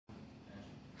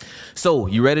So,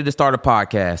 you ready to start a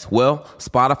podcast? Well,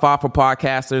 Spotify for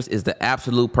Podcasters is the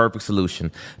absolute perfect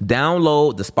solution.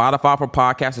 Download the Spotify for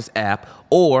Podcasters app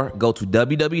or go to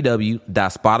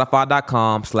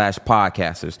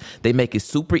www.spotify.com/podcasters. They make it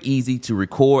super easy to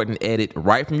record and edit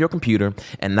right from your computer.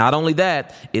 And not only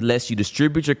that, it lets you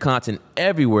distribute your content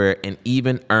everywhere and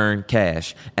even earn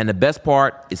cash. And the best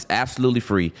part, it's absolutely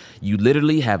free. You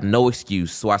literally have no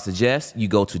excuse. So I suggest you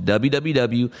go to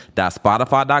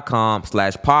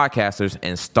www.spotify.com/podcasters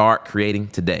and start creating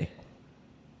today.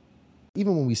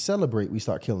 Even when we celebrate, we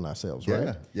start killing ourselves,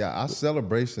 right? Yeah. Our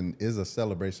celebration is a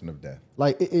celebration of death.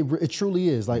 Like it truly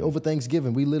is. Like over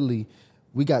Thanksgiving, we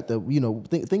got the,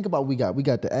 think about we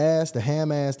got the ass, the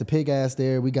ham ass, the pig ass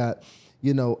there. We got,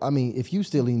 if you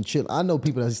still eating chill, I know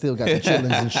people that still got the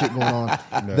chillings and shit going on.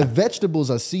 No. The vegetables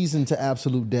are seasoned to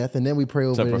absolute death, and then we pray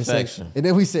over it and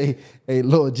then we say, "Hey,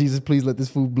 Lord Jesus, please let this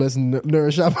food bless and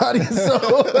nourish our body."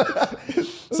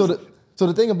 So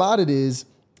the thing about it is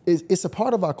it's a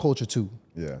part of our culture too.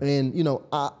 Yeah. And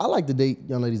I like to date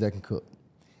young ladies that can cook,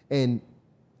 and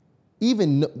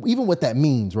even what that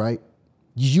means, right?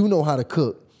 You know how to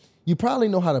cook. You probably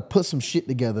know how to put some shit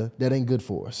together that ain't good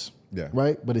for us. Yeah.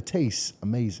 Right? But it tastes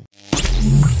amazing.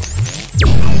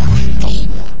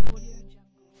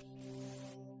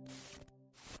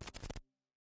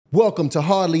 Welcome to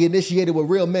Hardly Initiated, where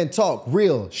real men talk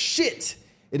real shit.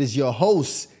 It is your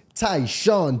host,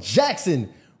 Tyshawn Jackson,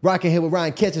 rocking here with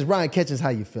Ryan Catchings. Ryan Catchings, how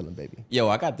you feeling, baby? Yo,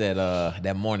 I got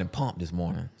that morning pump this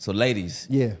morning. So ladies,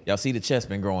 y'all see the chest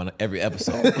been growing every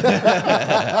episode.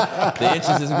 The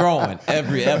inches is growing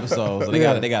every episode. So they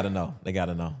gotta know. They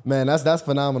gotta know. Man, that's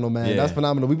phenomenal, man. Yeah. That's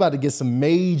phenomenal. We about to get some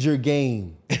major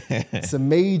game.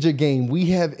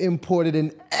 We have imported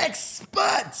an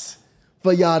expert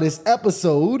for y'all this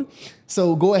episode.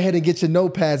 So go ahead and get your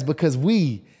notepads because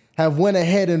we have went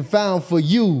ahead and found for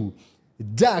you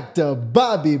Dr.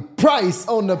 Bobby Price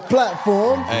on the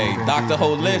platform. Hey, Dr.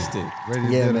 Holistic. Ready to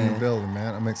get in the building,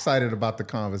 man. I'm excited about the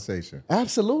conversation.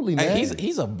 Absolutely, man. Hey,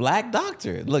 he's a black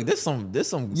doctor. Look, there's some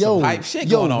hype shit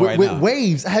going on right now. With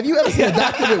waves. Have you ever seen a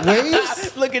doctor with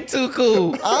waves? Looking too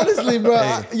cool. Honestly,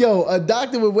 bro. A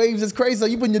doctor with waves is crazy. So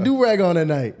you putting your do-rag on at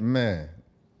night. Man.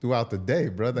 Throughout the day,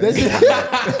 brother.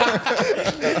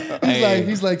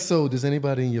 He's like, so does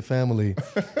anybody in your family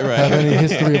have any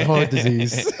history of heart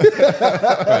disease?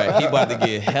 Right. He about to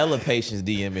get hella patients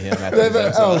DMing him after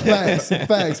this episode.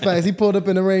 Facts. He pulled up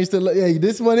in the range to, hey,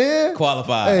 this one here?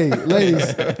 Qualified. Hey,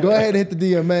 ladies, go ahead and hit the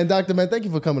DM, man. Doctor, man, thank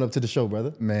you for coming up to the show,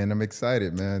 brother. Man, I'm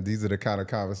excited, man. These are the kind of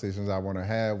conversations I want to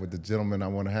have with the gentlemen I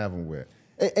want to have them with.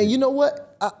 And you know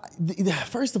what?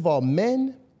 First of all,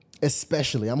 men,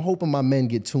 especially, I'm hoping my men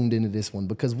get tuned into this one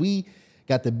because we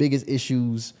got the biggest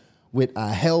issues with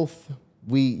our health.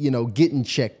 We, getting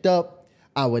checked up,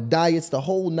 our diets, the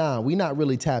whole nine. We not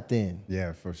really tapped in.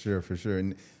 Yeah, for sure.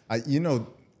 And I've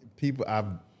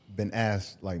been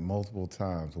asked like multiple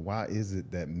times, why is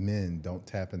it that men don't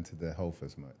tap into their health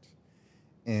as much?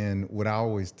 And what I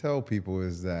always tell people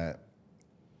is that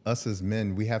us as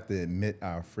men, we have to admit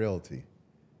our frailty.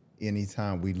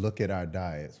 Anytime we look at our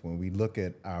diets, when we look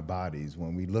at our bodies,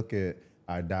 when we look at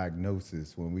our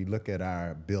diagnosis, when we look at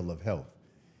our bill of health.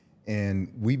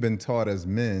 And we've been taught as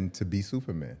men to be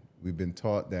supermen. We've been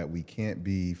taught that we can't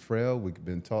be frail. We've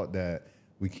been taught that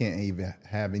we can't even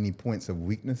have any points of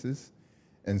weaknesses.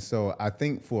 And so I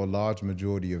think for a large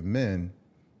majority of men,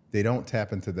 they don't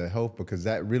tap into their health because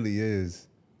that really is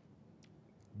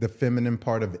the feminine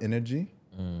part of energy.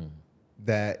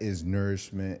 That is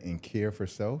nourishment and care for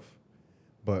self.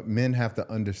 But men have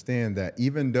to understand that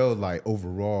even though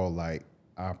overall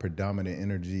our predominant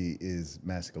energy is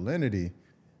masculinity,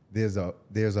 there's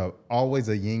always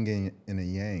a yin and a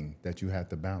yang that you have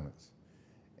to balance.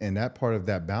 And that part of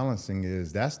that balancing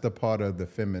that's the part of the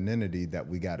femininity that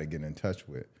we got to get in touch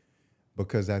with.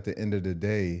 Because at the end of the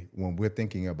day, when we're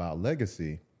thinking about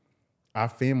legacy, our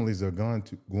families are going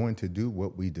to do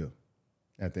what we do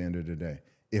at the end of the day.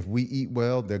 If we eat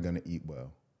well, they're going to eat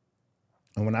well.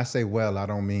 And when I say well, I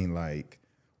don't mean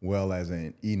well as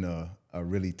in eating a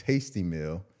really tasty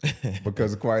meal,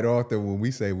 because quite often when we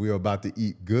say we're about to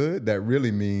eat good, that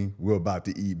really means we're about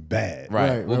to eat bad.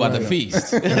 Right. We're about to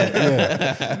feast.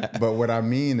 But what I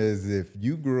mean is if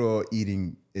you grow up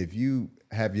eating, if you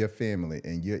have your family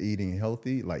and you're eating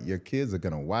healthy, your kids are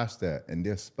going to watch that and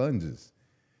they're sponges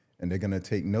and they're going to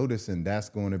take notice, and that's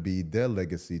going to be their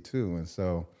legacy too. And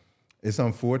so it's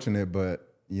unfortunate, but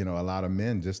a lot of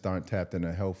men just aren't tapped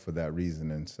into health for that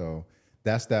reason. And so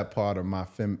that's that part of my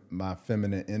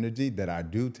feminine energy that I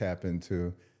do tap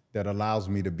into that allows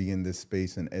me to be in this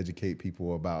space and educate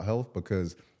people about health,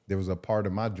 because there was a part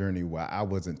of my journey where I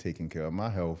wasn't taking care of my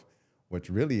health which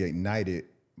really ignited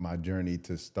my journey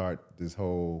to start this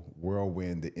whole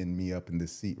whirlwind to end me up in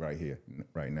this seat right here,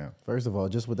 right now. First of all,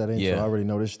 just with that intro, Yeah. I already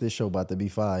know this show about to be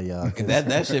fire, y'all. 'cause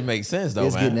That shit makes sense though,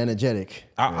 it's man. getting energetic.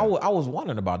 I was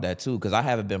wondering about that too, because I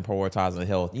haven't been prioritizing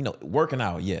health. You know, working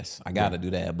out, yes, I got to do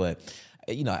that, but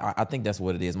you know, I think that's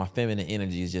what it is. My feminine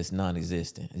energy is just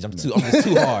non-existent. I'm just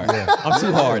too hard. I'm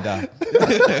too hard, dog.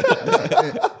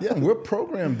 Yeah, and we're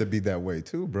programmed to be that way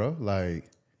too, bro. Like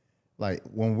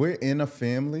when we're in a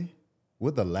family,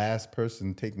 we're the last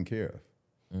person taken care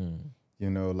of. You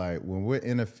know, like when we're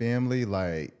in a family,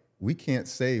 like we can't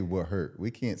say we're hurt. We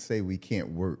can't say we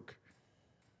can't work.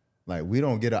 Like we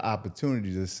don't get an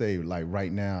opportunity to say, like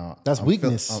right now. That's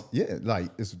weakness. Yeah,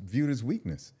 like it's viewed as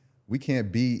weakness. We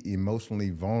can't be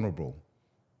emotionally vulnerable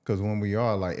because when we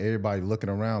are, like everybody looking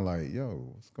around like,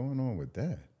 yo, what's going on with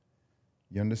that?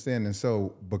 You understand? And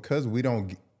so because we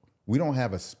don't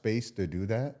have a space to do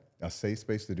that, a safe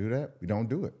space to do that, we don't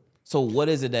do it. So what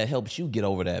is it that helps you get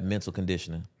over that mental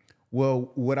conditioning?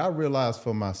 Well, what I realized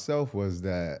for myself was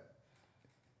that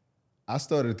I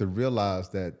started to realize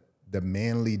that the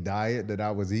manly diet that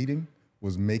I was eating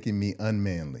was making me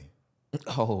unmanly.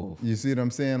 Oh, You see what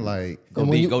I'm saying? Like,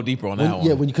 go deeper on when, that one.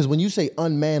 Yeah, because when you say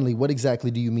unmanly, what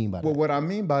exactly do you mean by well, that? what I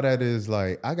mean by that is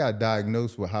like I got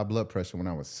diagnosed with high blood pressure when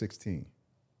I was 16.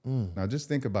 Now, just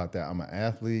think about that. I'm an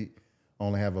athlete,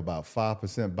 only have about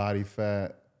 5% body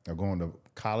fat. I'm going to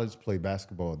college, play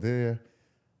basketball there.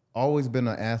 Always been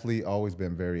an athlete, always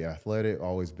been very athletic,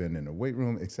 always been in the weight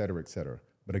room, et cetera, et cetera.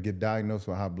 But I get diagnosed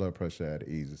with high blood pressure at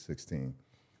the age of 16.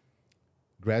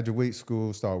 Graduate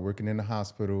school, start working in the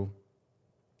hospital,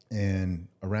 and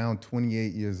around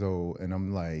 28 years old, and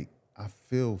I'm like, I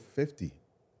feel 50.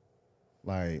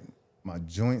 Like my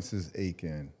joints is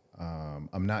aching.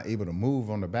 I'm not able to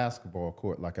move on the basketball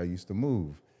court like I used to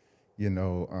move. You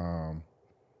know,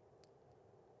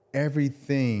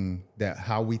 everything that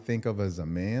how we think of as a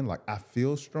man, like I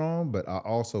feel strong, but I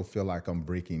also feel like I'm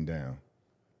breaking down.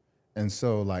 And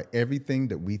so like everything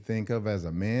that we think of as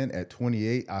a man at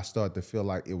 28, I started to feel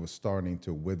like it was starting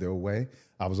to wither away.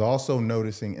 I was also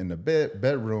noticing in the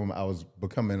bedroom, I was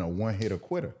becoming a one-hitter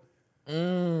quitter. You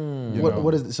know,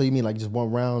 What is it? So you mean like just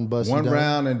one round bust? you one done?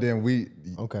 round and then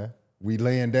Okay. we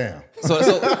laying down. So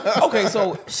okay,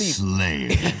 so see,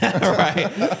 right?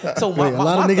 So Wait, a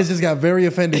lot of niggas just got very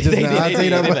offended just now. I'll tell you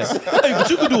that much. Hey, but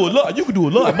you can do a lot. You can do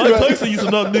a lot. Mike Tyson used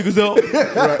to knock niggas out.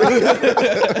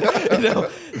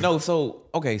 No, so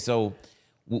okay, so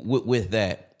with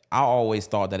that, I always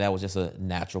thought that was just a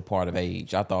natural part of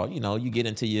age. I thought, you know, you get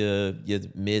into your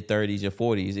mid 30s, your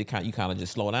 40s, you kind of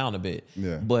just slow down a bit.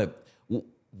 Yeah. But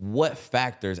what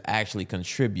factors actually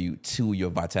contribute to your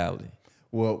vitality?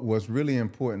 Well, what's really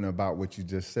important about what you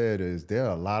just said is there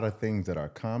are a lot of things that are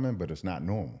common, but it's not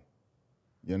normal.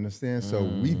 You understand? So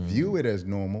we view it as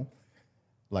normal.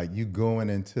 Like you going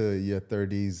into your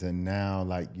 30s and now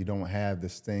like you don't have the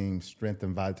same strength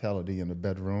and vitality in the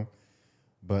bedroom.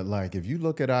 But like if you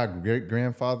look at our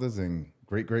great-grandfathers and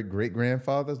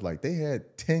great-great-great-grandfathers, like they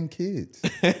had 10 kids.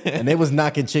 And they was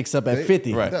knocking chicks up at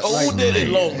 50. Right. That- Oh, like- did it?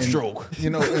 Long and, stroke. You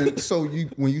know, and so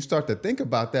when you start to think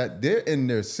about that, they're in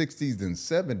their 60s and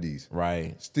 70s.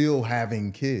 Right. Still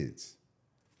having kids.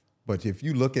 But if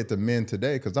you look at the men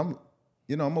today, because I'm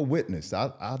a witness.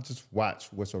 I just watch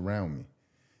what's around me.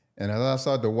 And as I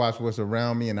started to watch what's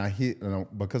around me and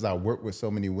because I work with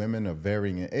so many women of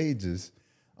varying ages,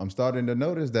 I'm starting to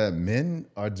notice that men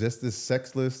are just as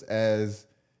sexless as,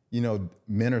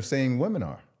 men are saying women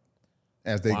are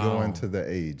as they go into the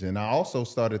age. And I also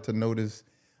started to notice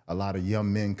a lot of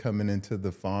young men coming into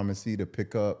the pharmacy to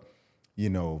pick up,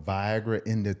 Viagra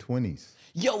in their 20s.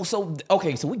 Yo, so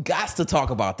we got to talk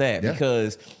about that Yeah.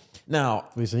 because now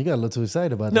Wait, so you got a little too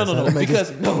excited about No, that. no, That no, make because-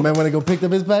 us- no. man want to go pick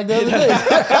up his pack the other day.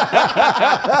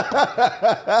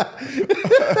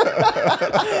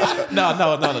 No,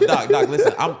 Doc,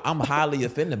 listen, I'm highly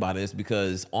offended by this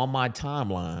because on my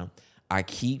timeline, I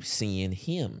keep seeing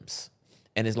hymns.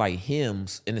 And it's like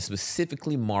hymns, and it's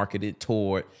specifically marketed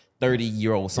toward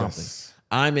 30-year-old somethings. Yes.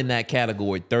 I'm in that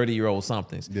category, 30-year-old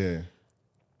somethings. Yeah.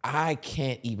 I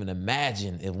can't even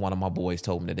imagine if one of my boys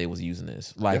told me that they was using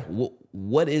this. Like,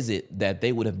 what is it that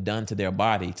they would have done to their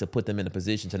body to put them in a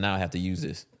position to now have to use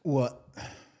this? Well,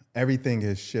 everything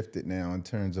has shifted now in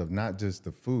terms of not just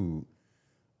the food,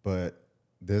 but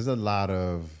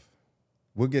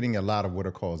we're getting a lot of what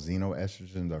are called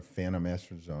xenoestrogens or phantom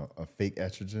estrogens or fake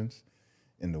estrogens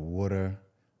in the water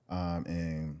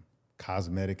and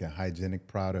cosmetic and hygienic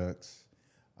products,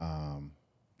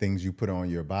 things you put on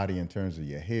your body in terms of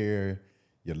your hair,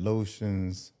 your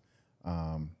lotions.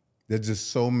 There's just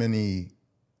so many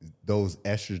those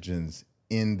estrogens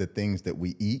in the things that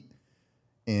we eat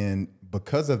And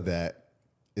because of that,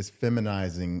 it's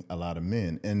feminizing a lot of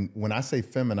men. And when I say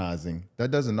feminizing,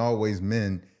 that doesn't always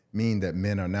mean that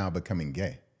men are now becoming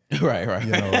gay. Right, right.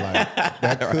 You know, like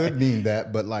that could mean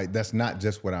that, but like that's not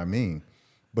just what I mean.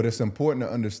 But it's important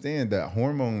to understand that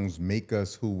hormones make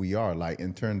us who we are, like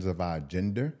in terms of our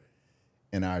gender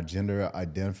and our gender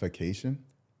identification.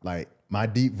 Like my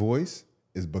deep voice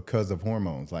is because of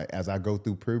hormones. Like as I go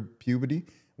through puberty,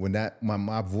 when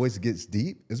my voice gets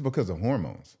deep, it's because of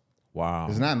hormones. Wow.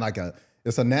 It's not like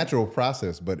it's a natural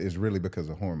process, but it's really because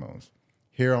of hormones.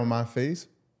 Hair on my face,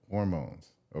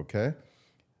 hormones, okay?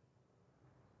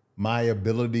 My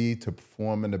ability to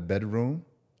perform in the bedroom,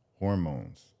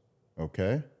 hormones,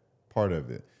 okay? Part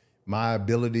of it. My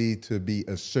ability to be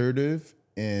assertive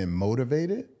and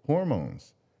motivated,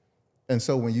 hormones. And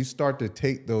so when you start to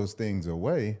take those things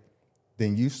away,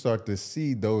 then you start to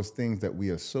see those things that we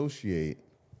associate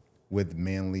with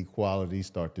manly qualities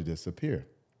start to disappear.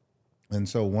 And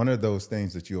so one of those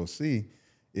things that you'll see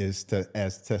is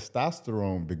as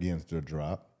testosterone begins to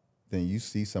drop, then you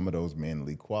see some of those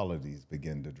manly qualities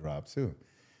begin to drop too.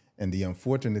 And the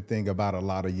unfortunate thing about a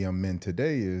lot of young men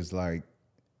today is like,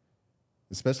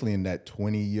 especially in that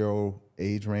 20-year-old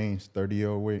age range,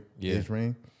 30-year-old age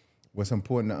range, what's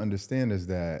important to understand is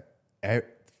that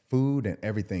food and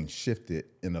everything shifted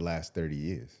in the last 30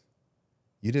 years.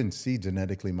 You didn't see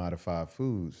genetically modified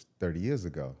foods 30 years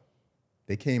ago.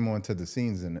 They came onto the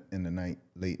scenes in the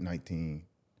late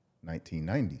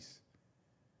 1990s.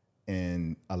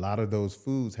 And a lot of those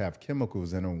foods have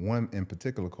chemicals in them, one in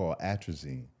particular called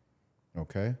atrazine,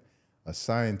 okay? A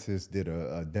scientist did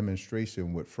a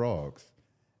demonstration with frogs,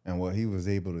 and what he was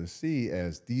able to see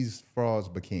as these frogs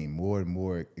became more and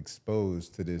more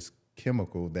exposed to this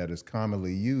chemical that is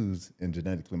commonly used in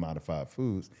genetically modified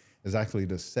foods is actually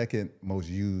the second most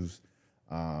used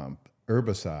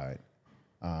herbicide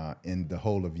in the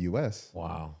whole of U.S.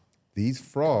 Wow. These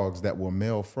frogs that were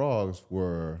male frogs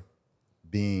were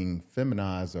being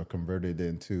feminized or converted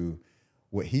into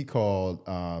what he called,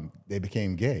 they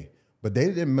became gay. But they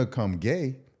didn't become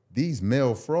gay. These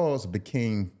male frogs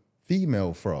became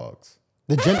female frogs.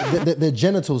 The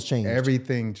genitals changed.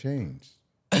 Everything changed.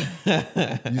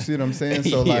 You see what I'm saying?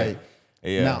 So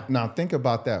now think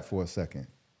about that for a second.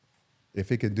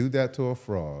 If it could do that to a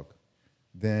frog,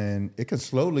 then it can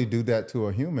slowly do that to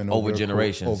a human over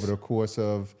generations, over the course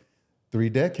of 3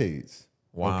 decades.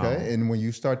 Wow. Okay. And when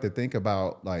you start to think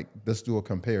about, like, let's do a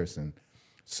comparison.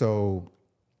 So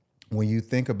when you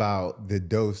think about the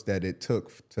dose that it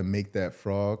took to make that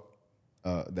frog,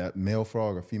 that male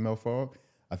frog or female frog,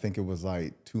 I think it was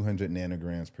like 200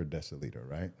 nanograms per deciliter,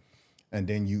 right? And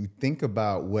then you think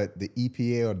about what the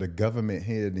EPA or the government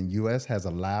here in the U.S. has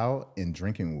allowed in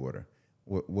drinking water.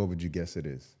 What would you guess it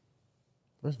is?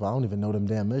 First of all, I don't even know them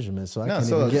damn measurements, so I can't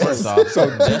so even guess.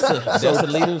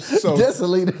 Deciliters.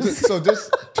 Deciliters. So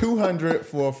just 200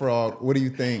 for a frog. What do you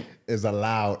think is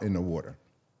allowed in the water?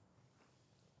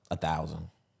 1,000.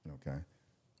 Okay.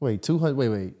 Wait, 200.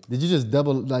 Wait. Did you just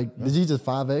double? Like, did you just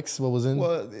 5x what was in?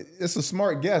 Well, it's a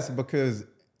smart guess because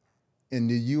in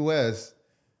the U.S.,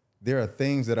 there are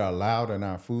things that are allowed in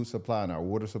our food supply and our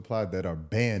water supply that are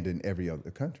banned in every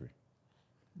other country.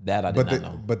 That I did not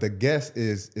know. But the guess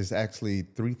is actually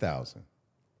 3,000.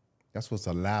 That's what's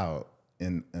allowed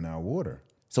in our water.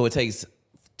 So it takes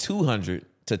 200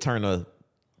 to turn a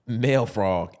male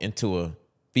frog into a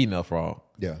female frog.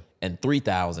 Yeah. And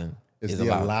 3,000 is the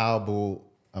allowable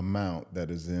amount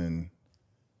that is in,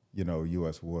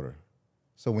 U.S. water.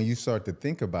 So when you start to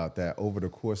think about that over the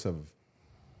course of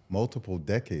multiple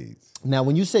decades. Now,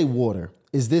 when you say water,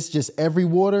 is this just every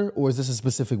water or is this a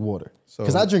specific water?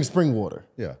 Because I drink spring water.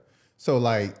 Yeah. So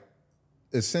like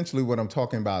essentially what I'm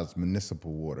talking about is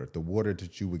municipal water, the water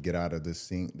that you would get out of the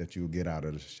sink, that you would get out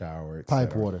of the shower, et pipe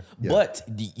cetera. water. Yeah. But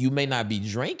you may not be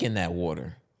drinking that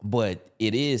water, but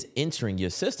it is entering your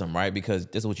system, right? Because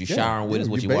this is what you're showering with, is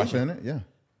what you're washing. In it, yeah.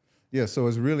 Yeah, so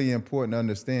it's really important to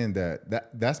understand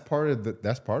that's part of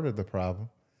the problem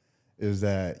is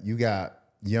that you got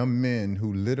young men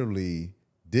who literally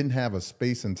didn't have a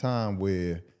space and time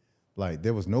where, like,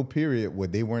 there was no period where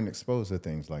they weren't exposed to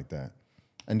things like that.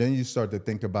 And then you start to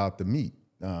think about the meat.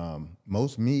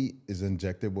 Most meat is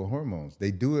injected with hormones.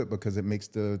 They do it because it makes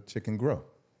the chicken grow.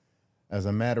 As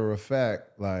a matter of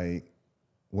fact, like,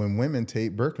 when women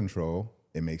take birth control,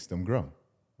 it makes them grow,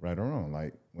 right or wrong.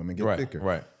 Like, women get thicker.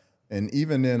 Right. And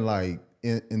even in, like,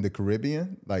 in the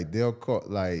Caribbean, like,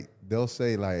 they'll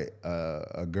say, like,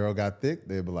 a girl got thick,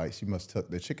 they'll be like, she must took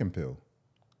the chicken pill.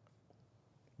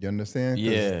 You understand?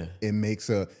 Yeah. It makes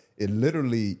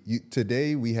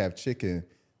today we have chicken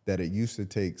that it used to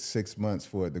take 6 months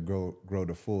for it to grow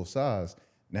to full size.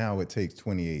 Now it takes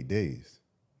 28 days.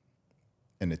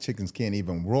 And the chickens can't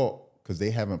even walk because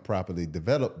they haven't properly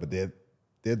developed, but they're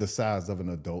the size of an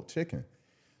adult chicken.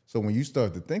 So when you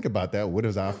start to think about that, what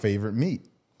is our favorite meat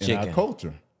in our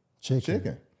culture?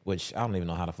 Chicken. Which I don't even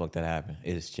know how the fuck that happened.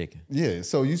 It is chicken. Yeah.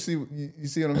 So you see what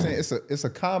I'm saying? It's a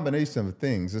combination of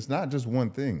things. It's not just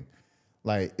one thing.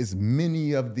 Like, it's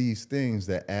many of these things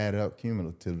that add up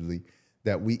cumulatively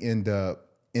that we end up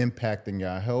impacting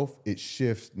our health. It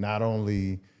shifts not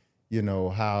only,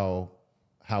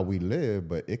 how we live,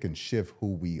 but it can shift who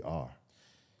we are.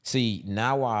 See,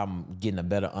 now I'm getting a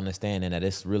better understanding that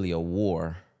it's really a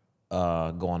war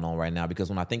going on right now, because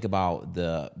when I think about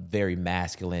the very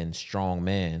masculine, strong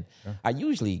man, I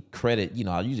usually credit,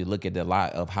 I usually look at the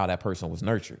lot of how that person was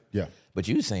nurtured. Yeah. But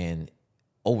you saying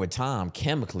over time,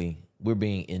 chemically, we're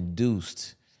being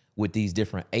induced with these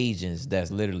different agents that's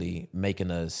literally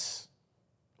making us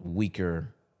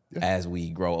weaker as we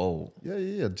grow old.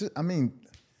 Yeah.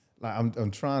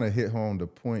 I'm trying to hit home the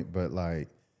point, but like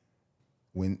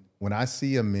when I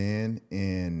see a man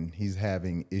and he's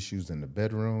having issues in the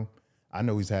bedroom, I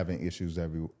know he's having issues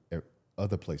every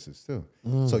other places too.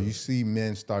 So you see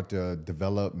men start to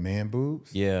develop man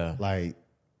boobs. Yeah. Like,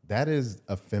 that is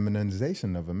a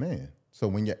feminization of a man. So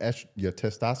when your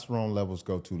testosterone levels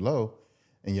go too low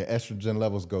and your estrogen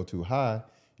levels go too high,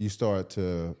 you start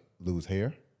to lose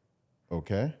hair.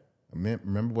 Okay?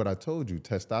 Remember what I told you,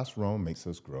 testosterone makes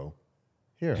us grow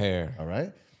hair. All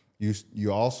right?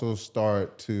 You also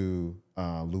start to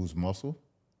lose muscle.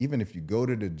 Even if you go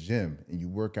to the gym and you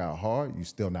work out hard, you're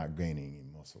still not gaining any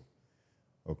muscle.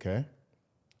 Okay?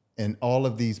 And all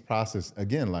of these processes,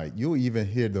 again, like, you'll even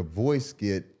hear the voice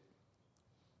get,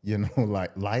 like,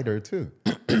 lighter too.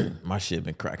 My shit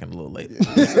been cracking a little lately.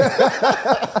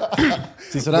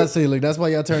 See, so that's look, that's why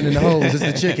y'all turned into hoes. It's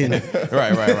the chicken.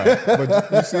 Right.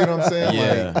 But you see what I'm saying?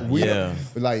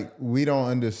 Yeah. We don't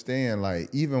understand, like,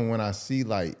 even when I see,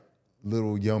 like,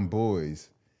 little young boys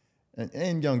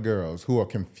and young girls who are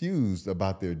confused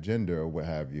about their gender or what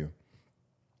have you,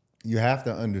 you have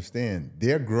to understand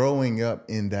they're growing up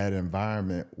in that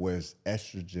environment where it's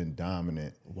estrogen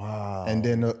dominant. Wow. And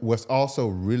then what's also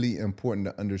really important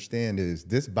to understand is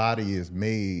this body is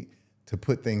made to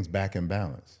put things back in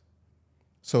balance.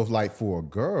 So like for a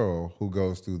girl who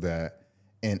goes through that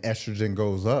and estrogen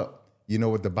goes up, you know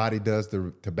what the body does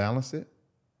to balance it?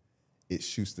 It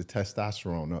shoots the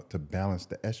testosterone up to balance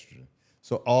the estrogen.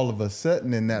 So all of a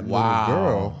sudden in that little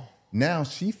girl, now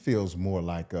she feels more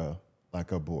like a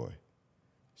boy.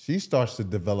 She starts to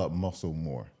develop muscle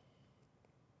more.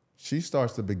 She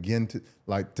starts to begin to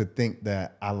think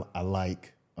that I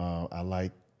like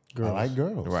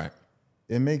girls. Right.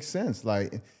 It makes sense.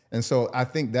 And so I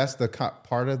think that's the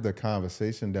part of the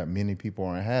conversation that many people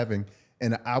aren't having.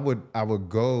 And I would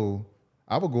go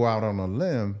out on a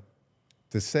limb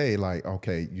to say, like,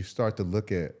 okay, you start to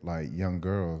look at like young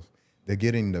girls, they're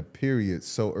getting the period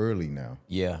so early now.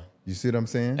 Yeah. You see what I'm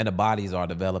saying? And the bodies are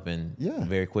developing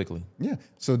very quickly. Yeah.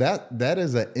 So that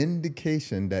is an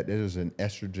indication that there is an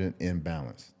estrogen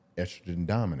imbalance, estrogen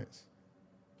dominance.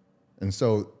 And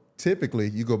so typically,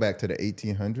 you go back to the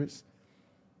 1800s,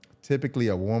 typically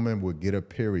a woman would get a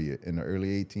period in the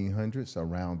early 1800s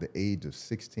around the age of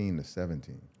 16 to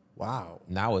 17. Wow.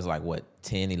 Now it's like, what,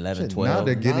 10, 11, 12? Now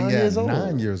they're getting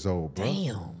 9 years old, bro.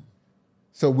 Damn.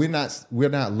 So we're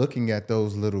not looking at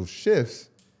those little shifts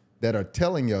that are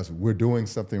telling us we're doing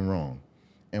something wrong.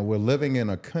 And we're living in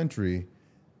a country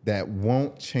that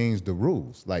won't change the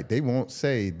rules. Like, they won't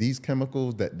say these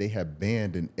chemicals that they have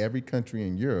banned in every country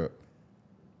in Europe,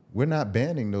 we're not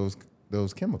banning those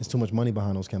chemicals. There's too much money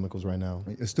behind those chemicals right now.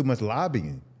 It's too much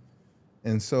lobbying.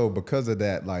 And so because of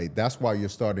that, like, that's why you're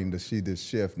starting to see this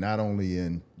shift, not only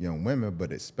in young women,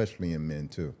 but especially in men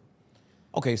too.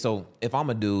 Okay, so if I'm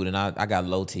a dude and I got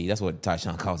low T, that's what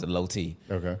Tyshawn calls it, low T.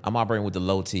 Okay. I'm operating with the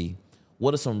low T.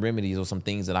 What are some remedies or some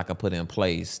things that I can put in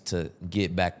place to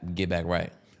get back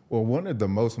right? Well, one of the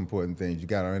most important things, you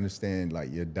got to understand,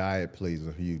 like, your diet plays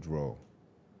a huge role.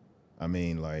 I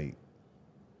mean, like,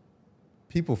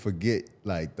 people forget,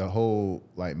 like, the whole,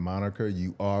 like, moniker,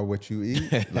 you are what you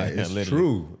eat. Like, it's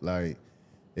true. Like,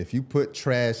 if you put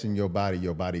trash in your body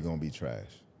going to be trash.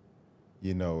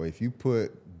 You know, if you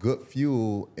put good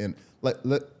fuel in,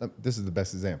 this is the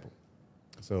best example.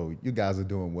 So you guys are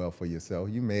doing well for yourself.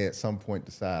 You may at some point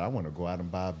decide, I want to go out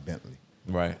and buy a Bentley.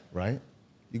 Right.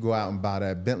 You go out and buy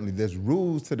that Bentley. There's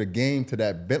rules to the game to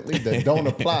that Bentley that don't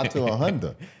apply to a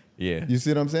Honda. Yeah. You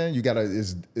see what I'm saying?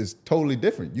 It's totally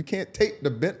different. You can't take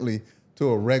the Bentley to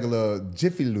a regular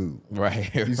Jiffy Lube. Right.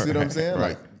 You see what I'm saying? Right.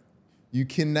 Like, you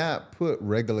cannot put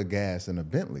regular gas in a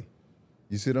Bentley.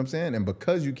 You see what I'm saying? And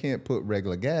because you can't put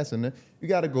regular gas in there, you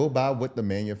got to go by what the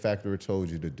manufacturer told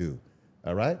you to do.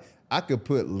 All right? I could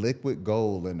put liquid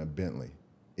gold in a Bentley.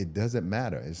 It doesn't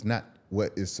matter. It's not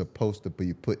what is supposed to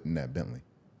be put in that Bentley.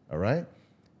 All right?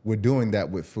 We're doing that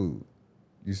with food.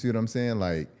 You see what I'm saying?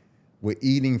 Like, we're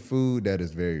eating food that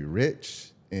is very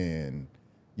rich, and,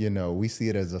 you know, we see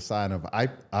it as a sign of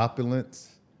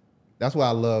opulence. That's why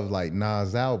I love, like,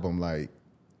 Nas' album, like,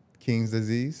 King's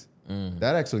Disease.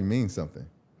 That actually means something.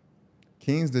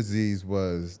 King's Disease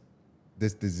was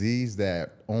this disease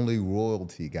that only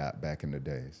royalty got back in the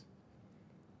days.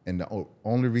 And the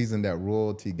only reason that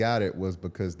royalty got it was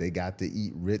because they got to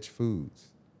eat rich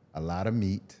foods, a lot of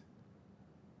meat,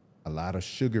 a lot of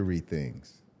sugary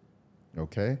things,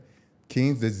 okay?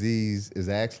 King's Disease is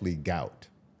actually gout.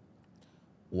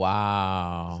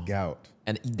 Wow. It's gout.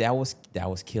 And that was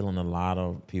killing a lot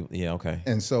of people. Yeah, okay.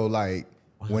 And so, like,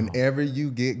 whenever you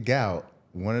get gout,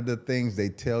 one of the things they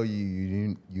tell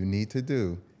you need to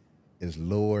do is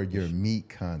lower your meat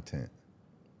content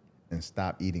and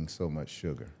stop eating so much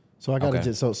sugar. So I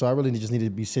gotta so I really just need to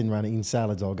be sitting around and eating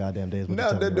salads all goddamn day. Is what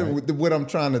you're telling me, right? What I'm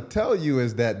trying to tell you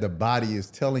is that the body is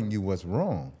telling you what's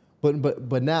wrong.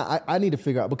 But now I need to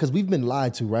figure out, because we've been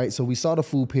lied to, right? So we saw the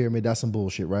food pyramid. That's some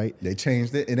bullshit, right? They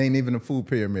changed it. It ain't even a food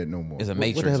pyramid no more. It's a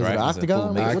matrix, what the hell right? is it, an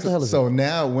octagon? What the hell is So it?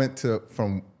 now it went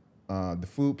from the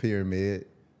food pyramid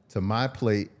to my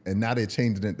plate, and now they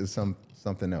changed it to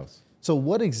something else. So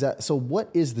what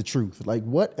is the truth? Like,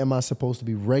 what am I supposed to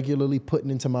be regularly putting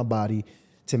into my body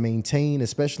to maintain,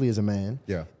 especially as a man?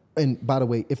 Yeah. And by the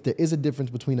way, if there is a difference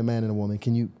between a man and a woman,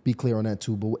 can you be clear on that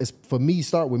too? But it's, for me,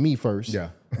 start with me first. Yeah.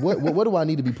 What do I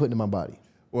need to be putting in my body?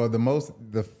 Well,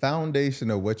 the foundation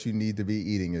of what you need to be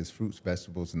eating is fruits,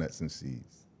 vegetables, nuts, and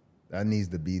seeds. That needs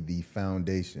to be the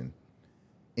foundation.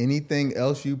 Anything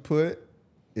else you put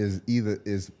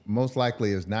is most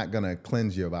likely is not going to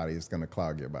cleanse your body. It's going to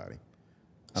clog your body.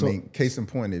 I mean, case in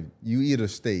point, if you eat a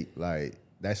steak, like,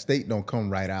 that steak don't come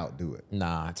right out, do it.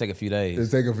 Nah, take a few days. It'll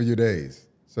take a few days.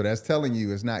 So that's telling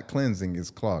you it's not cleansing,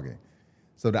 it's clogging.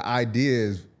 So the idea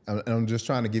is, and I'm just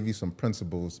trying to give you some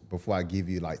principles before I give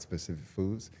you like specific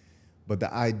foods. But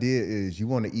the idea is you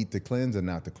want to eat to cleanse and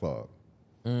not to clog.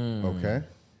 Okay?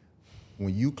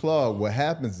 When you clog, what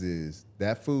happens is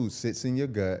that food sits in your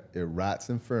gut, it rots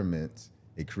and ferments,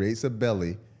 it creates a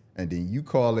belly, and then you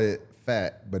call it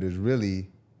fat, but it's really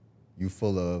you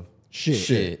full of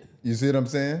Shit. You see what I'm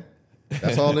saying?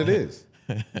 That's all it is.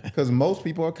 Because most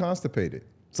people are constipated.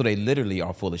 So they literally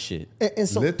are full of shit. And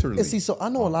so, Literally. And see, so I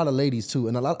know a lot of ladies too,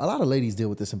 and a lot of ladies deal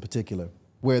with this in particular,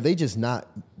 where they just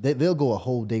they'll go a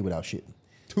whole day without shitting.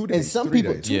 2 days, And some 3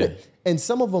 people, days. Yeah. and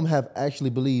some of them have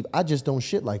actually believed, I just don't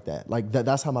shit like that. Like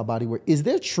that's how my body works. Is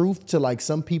there truth to, like,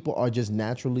 some people are just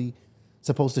naturally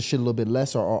supposed to shit a little bit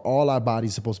less, or are all our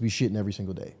bodies supposed to be shitting every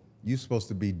single day? You're supposed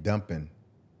to be dumping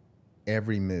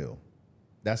every meal.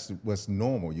 That's what's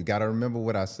normal. You got to remember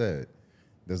what I said.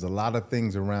 There's a lot of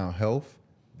things around health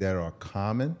that are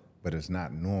common, but it's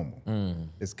not normal.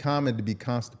 It's common to be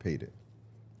constipated.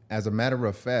 As a matter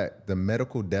of fact, the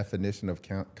medical definition of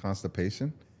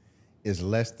constipation is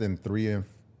less than 3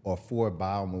 or 4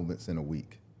 bowel movements in a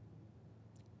week.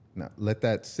 Now, let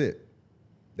that sit.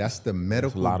 That's the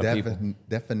medical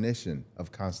definition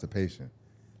of constipation.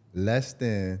 Less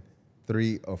than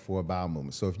 3 or 4 bowel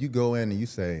movements. So if you go in and you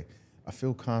say, I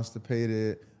feel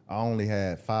constipated, I only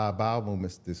had 5 bowel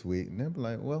movements this week, and they'll be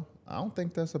like, well, I don't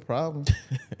think that's a problem.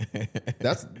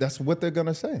 That's what they're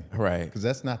gonna say. Right. Because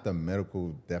that's not the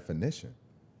medical definition.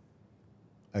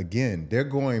 Again, they're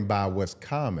going by what's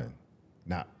common,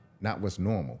 not what's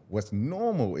normal. What's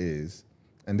normal is,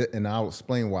 and I'll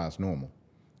explain why it's normal.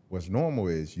 What's normal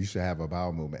is you should have a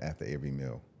bowel movement after every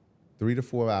meal. 3 to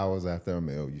 4 hours after a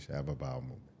meal, you should have a bowel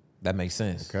movement. That makes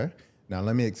sense. Okay? Now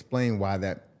let me explain why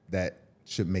that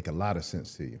should make a lot of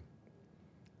sense to you.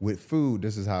 With food,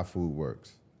 this is how food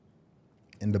works.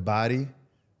 In the body,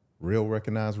 real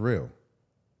recognize real.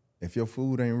 If your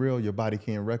food ain't real, your body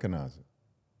can't recognize it.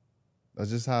 That's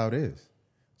just how it is.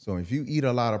 So if you eat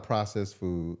a lot of processed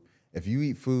food, if you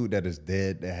eat food that is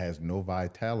dead, that has no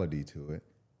vitality to it,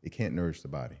 it can't nourish the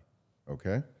body,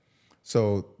 okay?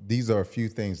 So these are a few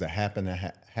things that have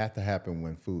to happen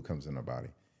when food comes in our body.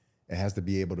 It has to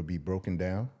be able to be broken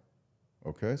down,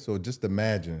 okay? So just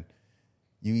imagine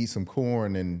you eat some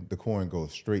corn and the corn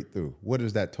goes straight through. What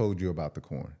has that told you about the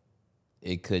corn?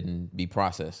 It couldn't be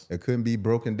processed. It couldn't be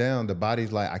broken down. The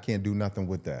body's like, I can't do nothing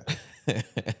with that.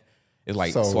 It's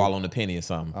like So- swallowing a penny or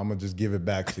something. I'm gonna just give it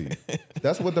back to you.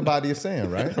 That's what the body is saying,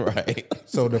 right? Right.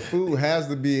 So the food has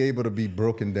to be able to be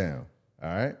broken down, all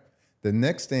right? The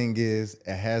next thing is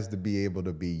it has to be able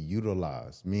to be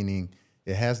utilized, meaning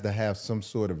It has to have some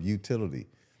sort of utility.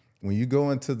 When you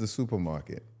go into the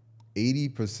supermarket,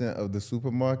 80% of the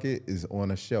supermarket is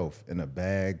on a shelf in a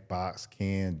bag, box,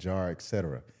 can, jar,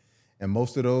 etc. And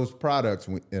most of those products,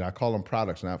 and I call them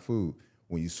products, not food,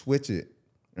 when you switch it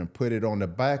and put it on the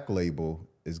back label,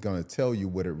 it's going to tell you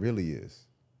what it really is.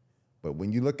 But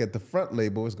when you look at the front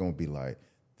label, it's going to be like,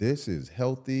 this is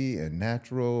healthy and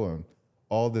natural and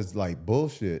all this like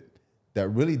bullshit that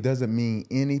really doesn't mean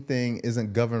anything,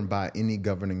 isn't governed by any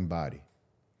governing body.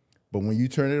 But when you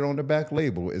turn it on the back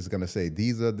label, it's going to say,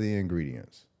 these are the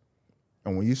ingredients.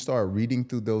 And when you start reading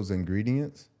through those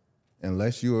ingredients,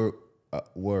 unless you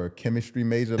were a chemistry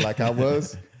major like I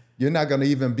was, you're not going to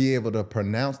even be able to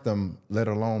pronounce them, let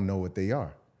alone know what they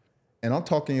are. And I'm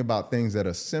talking about things that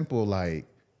are simple, like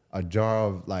a jar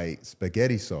of like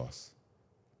spaghetti sauce.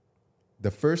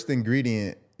 The first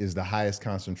ingredient is the highest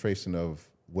concentration of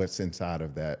what's inside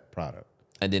of that product.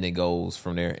 And then it goes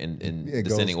from there in It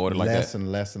descending goes order like less that.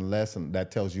 and less and less, and that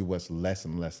tells you what's less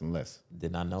and less and less.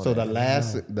 Did not know So that.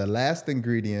 the last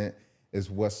ingredient is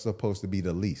what's supposed to be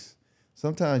the least.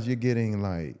 Sometimes you're getting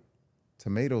like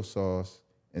tomato sauce,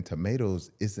 and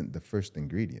tomatoes isn't the first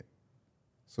ingredient.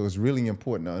 So it's really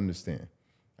important to understand.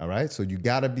 All right, so you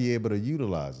got to be able to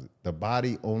utilize it. The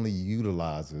body only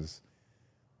utilizes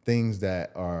things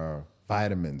that are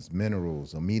vitamins,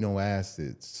 minerals, amino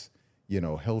acids,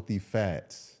 healthy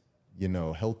fats,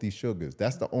 healthy sugars.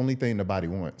 That's the only thing the body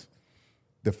wants.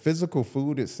 The physical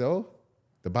food itself,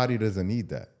 the body doesn't need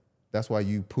that. That's why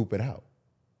you poop it out.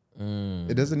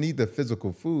 It doesn't need the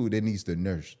physical food. It needs to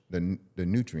nourish the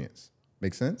nutrients.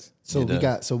 Make sense? So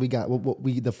we got what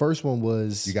we the first one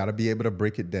was You got to be able to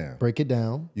break it down. break it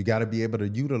down, You got to be able to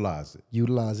utilize it.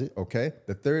 utilize it. Okay.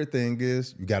 The third thing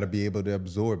is you got to be able to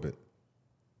absorb it.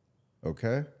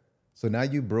 Okay. So now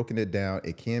you've broken it down.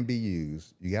 It can be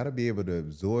used. You got to be able to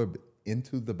absorb it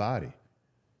into the body.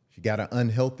 If you got an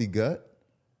unhealthy gut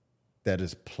that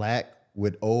is plaque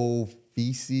with old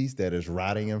feces that is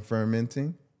rotting and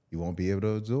fermenting, you won't be able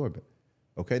to absorb it.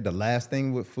 Okay. The last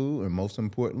thing with food, and most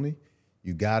importantly,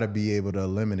 you got to be able to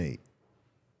eliminate.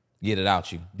 Get it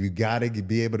out you. You got to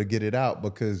be able to get it out,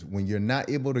 because when you're not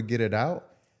able to get it out,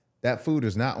 that food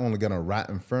is not only going to rot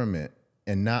and ferment,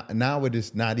 and now it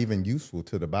is not even useful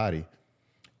to the body.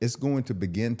 It's going to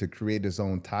begin to create its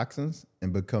own toxins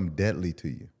and become deadly to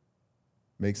you.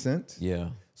 Make sense? Yeah.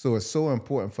 So it's so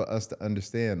important for us to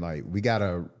understand, like, we got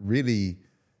to really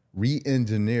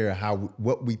re-engineer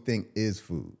what we think is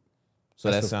food.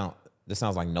 So that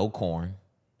sounds like no corn,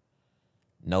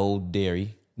 no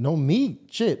dairy. No meat,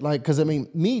 shit. Like, because I mean,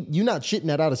 meat, you're not shitting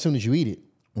that out as soon as you eat it.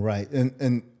 Right.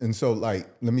 And so, like,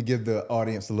 let me give the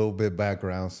audience a little bit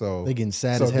background. So They getting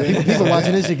sad as hell. People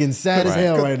watching this shit getting sad as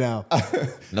hell right now.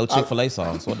 No Chick-fil-A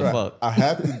sauce. What the fuck? I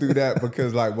have to do that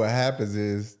because, like, what happens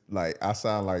is, like, I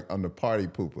sound like I'm the party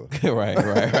pooper.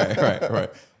 right.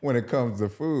 When it comes to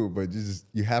food, but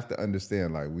you have to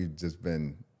understand, like, we've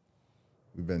been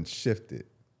shifted,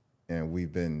 and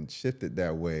we've been shifted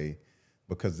that way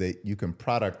because you can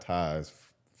productize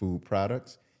food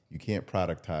products. You can't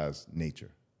productize nature.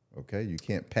 Okay, you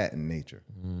can't patent nature.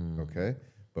 Okay,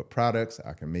 but products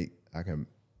I can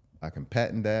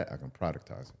patent that. I can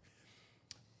productize it.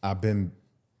 I've been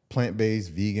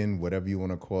plant-based, vegan, whatever you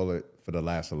want to call it, for the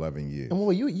last 11 years. And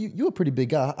well, you a pretty big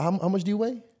guy. How much do you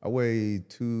weigh? I weigh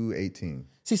 218.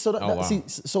 See, so wow.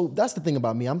 so that's the thing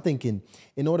about me. I'm thinking,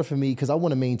 in order for me, because I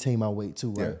want to maintain my weight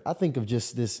too, right? Yeah. I think of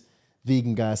just this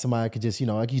vegan guy, somebody could just,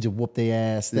 I could just whoop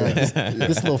their ass. This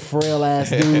little frail ass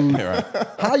dude.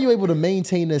 How are you able to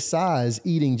maintain this size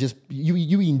eating just you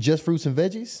eating just fruits and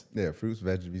veggies? Yeah, fruits,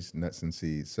 veggies, nuts, and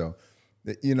seeds. So,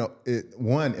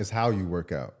 one is how you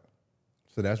work out.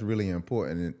 So that's really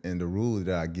important. And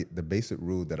the basic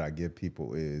rule that I give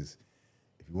people is,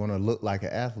 if you want to look like an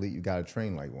athlete, you got to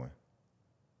train like one.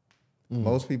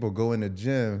 Most people go in the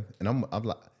gym, and I'm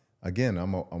like, again,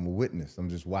 I'm a witness. I'm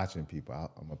just watching people.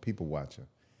 I'm a people watcher,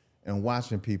 and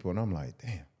watching people, and I'm like,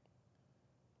 damn.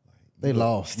 They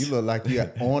lost. You look like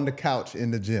you're on the couch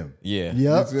in the gym. Yeah.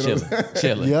 Yep. You see what I'm saying?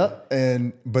 Chilling.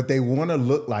 Yep. But they want to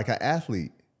look like an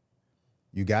athlete.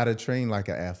 You got to train like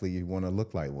an athlete. You want to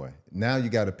look like one. Now you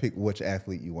got to pick which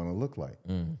athlete you want to look like.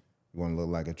 You want to look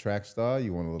like a track star.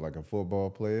 You want to look like a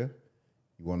football player.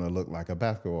 You want to look like a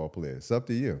basketball player. It's up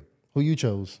to you. Who you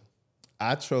chose?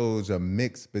 I chose a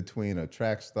mix between a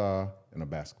track star and a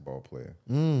basketball player.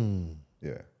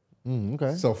 Yeah.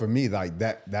 Okay. So for me, like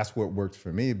that's what works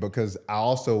for me, because I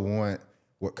also want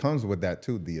what comes with that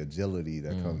too, the agility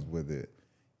that comes with it,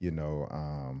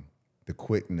 the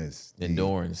quickness,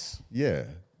 Endurance. Yeah,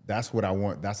 that's what I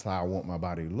want. That's how I want my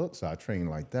body to look. So I train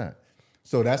like that.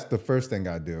 So that's the first thing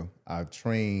I do. I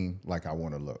train like I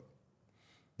want to look.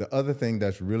 The other thing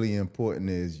that's really important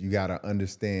is you got to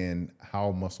understand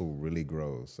how muscle really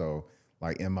grows. So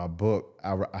like in my book,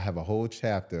 I have a whole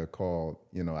chapter called,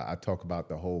 I talk about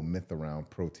the whole myth around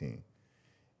protein.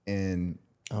 And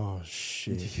Oh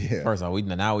shit! yeah, First of all, it's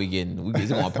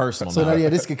going personal So now. now,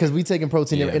 this because we taking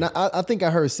protein, Yeah. and I think I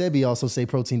heard Sebi also say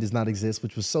protein does not exist,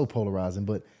 which was so polarizing.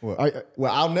 But well,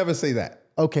 I'll never say that.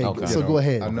 okay, Okay. so go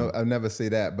ahead. I'll never say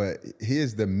that, but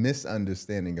here's the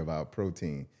misunderstanding about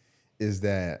protein is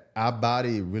that our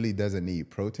body really doesn't need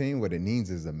protein. What it needs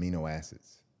is amino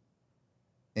acids.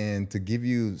 And to give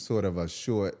you sort of a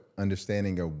short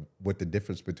understanding of what the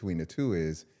difference between the two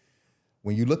is,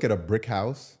 when you look at a brick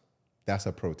house, that's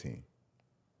a protein.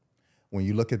 When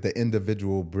you look at the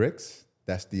individual bricks,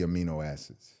 that's the amino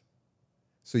acids.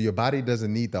 So your body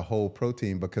doesn't need the whole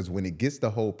protein because when it gets the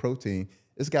whole protein,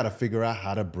 it's got to figure out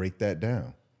how to break that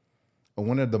down. And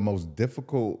one of the most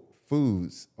difficult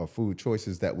foods or food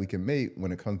choices that we can make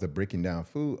when it comes to breaking down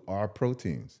food are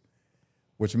proteins,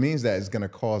 which means that it's going to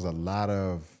cause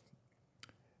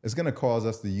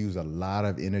us to use a lot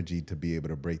of energy to be able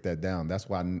to break that down. That's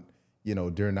why,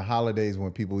 during the holidays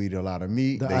when people eat a lot of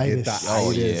meat, The they get itis. the Oh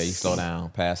itis. yeah, you slow down,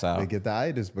 pass out. They get the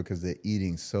itis because they're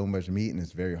eating so much meat and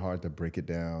it's very hard to break it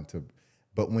down.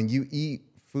 But when you eat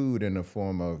food in the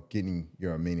form of getting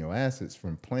your amino acids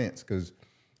from plants, because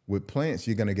with plants,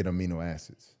 you're going to get amino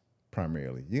acids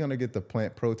primarily. You're going to get the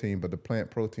plant protein, but the plant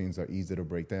proteins are easy to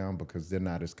break down because they're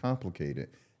not as complicated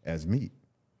as meat.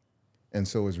 And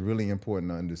so it's really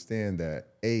important to understand that,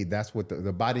 that's what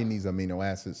the body needs amino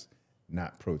acids,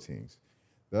 not proteins.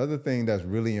 The other thing that's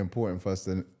really important for us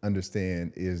to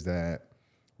understand is that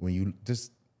when you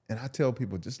and I tell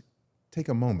people, just take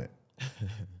a moment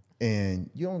and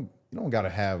you don't got to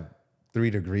have 3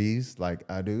 degrees like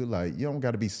I do. Like you don't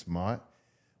got to be smart,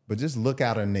 but just look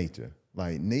out at nature.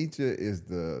 Like nature is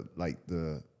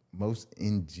the most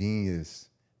ingenious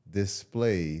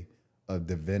display of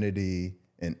divinity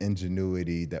and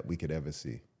ingenuity that we could ever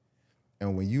see.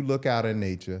 And when you look out in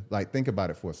nature, like think about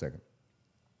it for a second.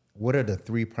 What are the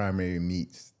 3 primary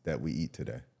meats that we eat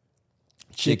today?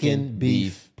 Chicken,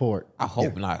 beef, pork. I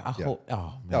hope not. I Yeah. hope.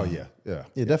 Oh man. Oh, yeah. Yeah,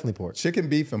 definitely pork. Chicken,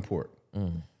 beef, and pork.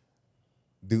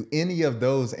 Do any of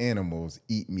those animals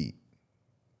eat meat?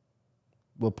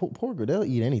 Well, pork, they'll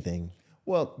eat anything.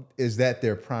 Well, is that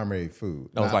their primary food?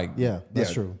 No, it's like Yeah,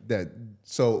 that's true.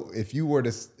 So if you were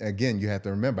to, again, you have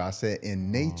to remember, I said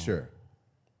in nature.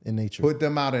 In nature. Put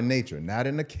them out in nature, not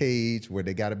in a cage where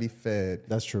they got to be fed.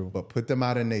 That's true. But put them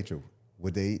out in nature.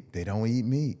 Would they don't eat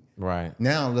meat. right.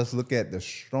 Now let's look at the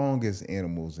strongest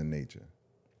animals in nature.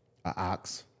 An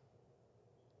ox.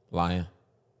 Lion.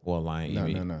 Well, lion eat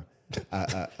meat. No.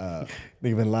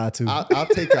 They've been lied to. I'll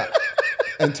take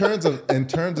in terms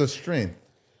of strength,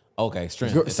 Okay,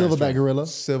 strength. Silverback gorilla.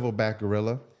 silverback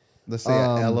gorilla. Let's say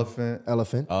an elephant.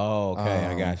 Elephant. Oh, okay,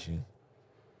 I got you.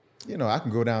 I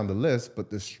can go down the list, but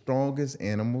the strongest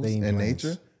animals They eat in plants.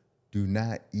 nature do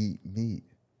not eat meat.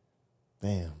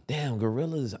 Damn. Damn,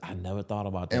 gorillas. I never thought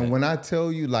about that. And when I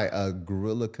tell you, like, a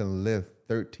gorilla can lift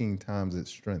 13 times its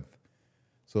strength.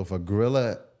 So if a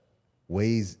gorilla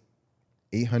weighs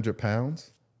 800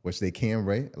 pounds, which they can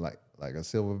weigh, like a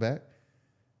silverback,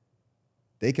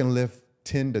 they can lift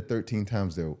 10 to 13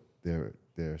 times their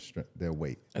strength, their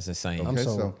weight. That's insane. I'm Okay,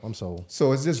 sold. so- I'm sold.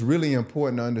 So it's just really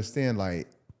important to understand, like,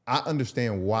 I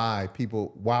understand why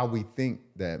we think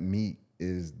that meat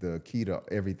is the key to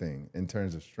everything in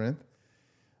terms of strength,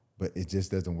 but it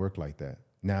just doesn't work like that.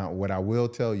 Now, what I will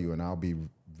tell you, and I'll be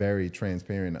very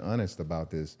transparent and honest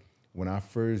about this, when I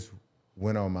first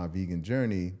went on my vegan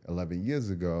journey 11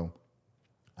 years ago,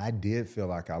 I did feel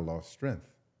like I lost strength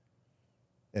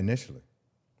initially.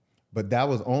 But that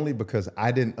was only because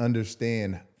I didn't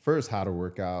understand, first, how to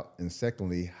work out, and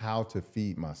secondly, how to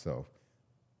feed myself.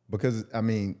 Because, I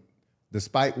mean,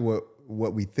 despite what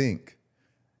we think,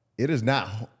 it is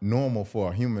not normal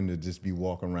for a human to just be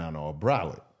walking around all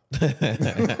browed.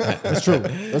 That's true.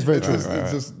 That's very true.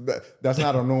 That's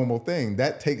not a normal thing.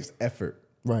 That takes effort.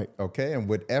 Right. Okay. And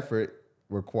with effort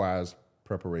requires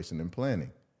preparation and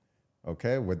planning.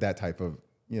 Okay. With that type of,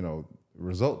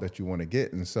 result that you want to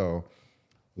get. And so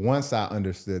once I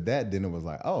understood that, then it was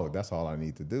like, oh, that's all I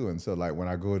need to do. And so like when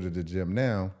I go to the gym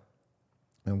now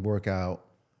and work out,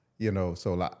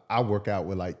 so like I work out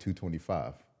with like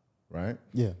 225, right?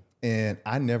 Yeah. And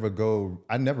I never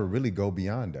really go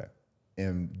beyond that.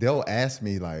 And they'll ask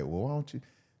me like, well, why don't you?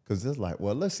 Because it's like,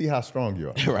 well, let's see how strong you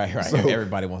are. right. So-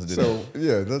 Everybody wants to do So that.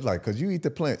 yeah, that's like, because you eat the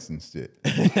plants and shit.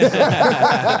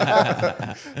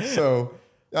 So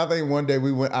I think one day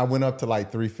I went up to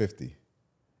like 350.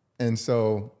 And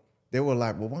so they were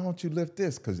like, well, why don't you lift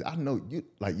this? Because I know you,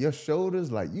 like your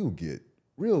shoulders, like you get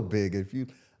real big if you.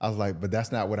 I was like, but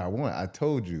that's not what I want. I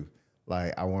told you,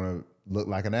 like I want to look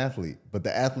like an athlete, but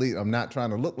the athlete I'm not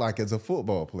trying to look like is a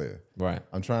football player. Right.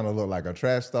 I'm trying to look like a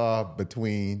track star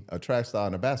between a track star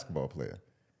and a basketball player.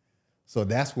 So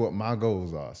that's what my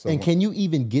goals are. So And can you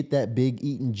even get that big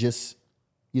eating just,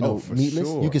 for meatless?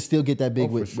 sure. You can still get that big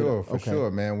for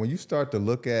sure, man. When you start to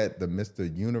look at the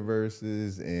Mr.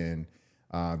 Universes, and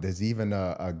there's even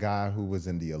a guy who was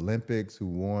in the Olympics who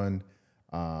won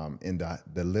in the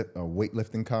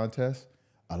weightlifting contest.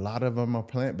 A lot of them are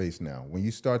plant-based now. When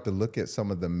you start to look at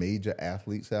some of the major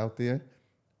athletes out there,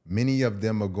 many of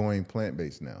them are going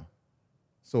plant-based now.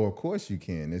 So of course you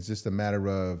can. It's just a matter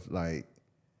of like,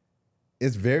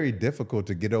 it's very difficult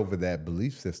to get over that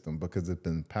belief system because it's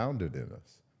been pounded in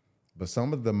us. But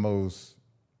some of the most,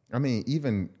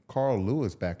 even Carl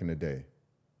Lewis back in the day,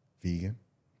 vegan.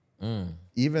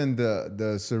 Even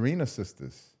the Serena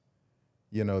sisters,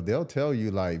 they'll tell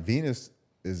you like Venus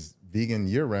is vegan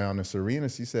year round, and Serena,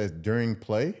 she says during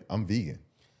play, I'm vegan.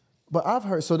 But I've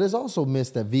heard, so there's also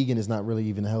myths that vegan is not really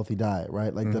even a healthy diet,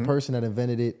 right? Like the person that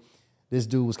invented it, this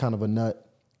dude was kind of a nut,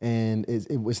 and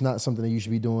it's not something that you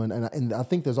should be doing. And I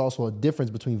think there's also a difference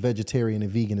between vegetarian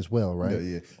and vegan as well, right?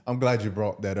 Yeah. I'm glad you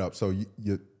brought that up. So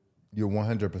you're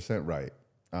 100% right.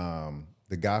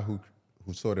 The guy who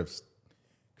sort of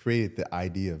created the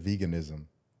idea of veganism,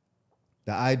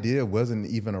 the idea wasn't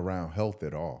even around health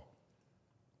at all.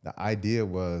 The idea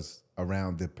was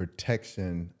around the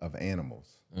protection of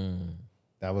animals.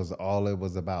 That was all it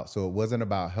was about. So it wasn't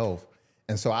about health.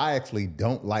 And so I actually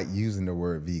don't like using the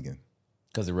word vegan.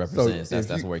 Because it represents,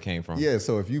 that's where it came from. Yeah,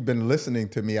 so if you've been listening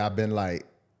to me, I've been like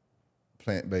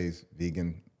plant-based,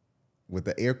 vegan, with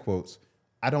the air quotes.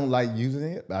 I don't like using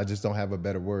it, but I just don't have a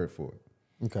better word for it.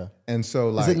 Okay. And so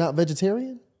like... Is it not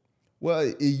vegetarian? Well,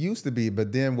 it used to be,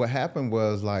 but then what happened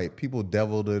was like people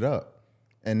deviled it up.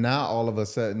 And now all of a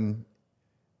sudden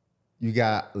you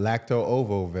got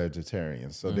lacto-ovo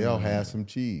vegetarians. So they'll have some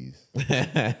cheese.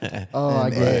 I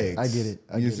get it.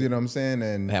 You see what I'm saying?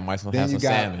 And They might then have you some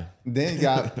got, salmon. Then you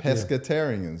got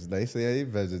pescatarians. They say they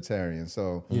vegetarian.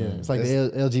 So Yeah, it's like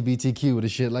the LGBTQ with the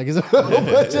shit. Like it's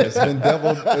it's been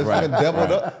deviled. Been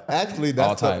deviled up. Actually,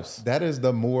 All types. That is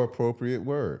the more appropriate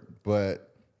word,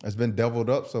 but it's been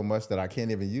deviled up so much that I can't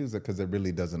even use it because it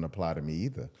really doesn't apply to me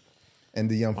either. And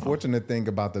the unfortunate thing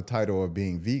about the title of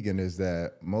being vegan is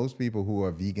that most people who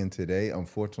are vegan today,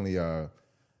 unfortunately,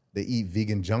 they eat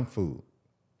vegan junk food.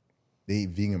 They eat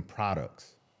vegan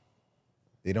products.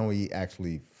 They don't eat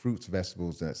actually fruits,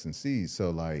 vegetables, nuts, and seeds.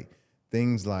 So like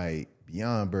things like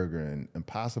Beyond Burger and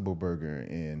Impossible Burger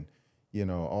and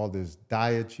all this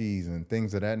diet cheese and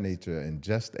things of that nature and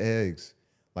Just Eggs,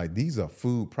 like these are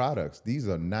food products. These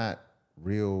are not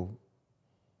real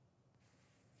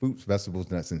fruits,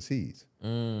 vegetables, nuts, and seeds.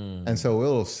 And so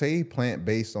it'll say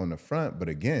plant-based on the front, but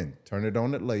again, turn it on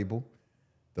the label.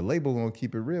 The label gonna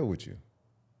keep it real with you.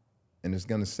 And it's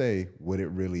gonna say what it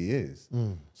really is.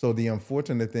 So the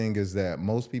unfortunate thing is that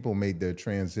most people made their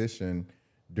transition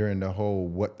during the whole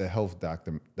What the Health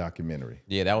documentary.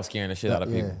 Yeah, that was scaring the shit out of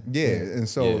people. Yeah, and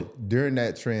so during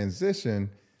that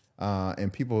transition,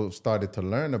 and people started to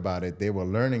learn about it, they were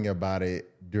learning about it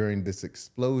during this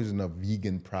explosion of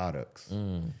vegan products.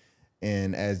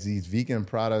 And as these vegan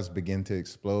products began to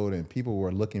explode and people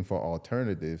were looking for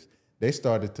alternatives, they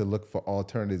started to look for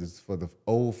alternatives for the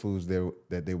old foods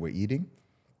that they were eating.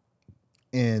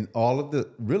 And all of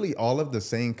the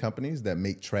same companies that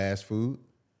make trash food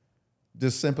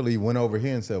just simply went over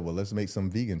here and said, well, let's make some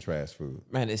vegan trash food.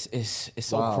 Man, it's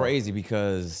so crazy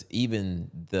because even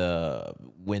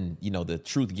when the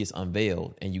truth gets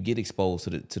unveiled and you get exposed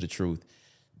to the truth,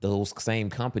 those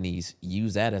same companies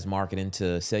use that as marketing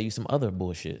to sell you some other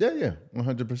bullshit. Yeah,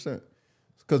 100%.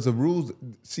 Because the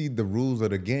rules of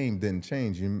the game didn't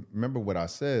change. You remember what I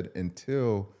said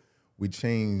until we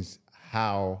changed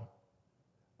how.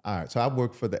 All right, so I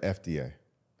worked for the FDA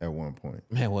at one point.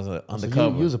 Man, was it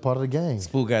undercover? You was a part of the game.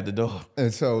 Spook at the door.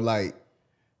 And so, like,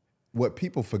 what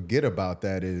people forget about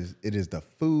that is it is the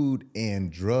Food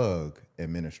and Drug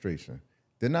Administration.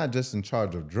 They're not just in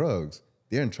charge of drugs.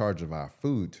 They're in charge of our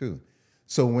food, too.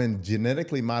 So when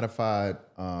genetically modified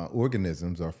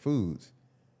organisms or foods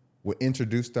were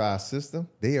introduced to our system,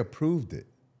 they approved it.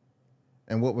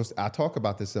 And I talk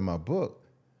about this in my book.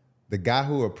 The guy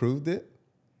who approved it,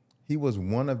 he was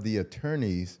one of the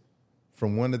attorneys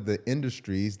from one of the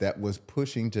industries that was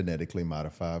pushing genetically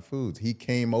modified foods. He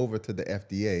came over to the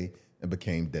FDA and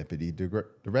became deputy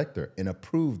director and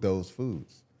approved those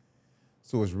foods.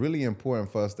 So it's really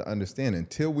important for us to understand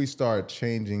until we start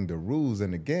changing the rules in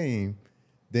the game,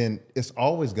 then it's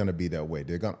always going to be that way.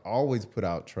 They're going to always put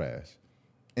out trash.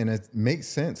 And it makes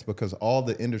sense because all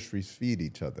the industries feed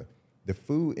each other. The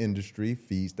food industry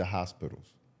feeds the hospitals.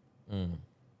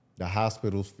 The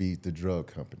hospitals feed the drug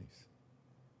companies.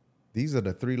 These are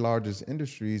the 3 largest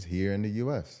industries here in the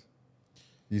U.S.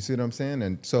 You see what I'm saying?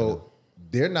 And so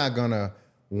they're not going to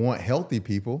want healthy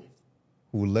people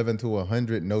who live into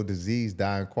 100, no disease,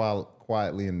 dying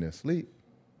quietly in their sleep.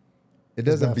 It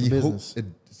doesn't business.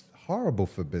 It's horrible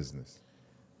for business.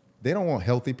 They don't want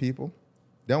healthy people.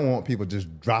 They don't want people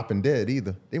just dropping dead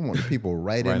either. They want the people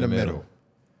right in the middle.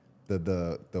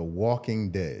 The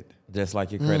walking dead. Just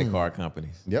like your credit card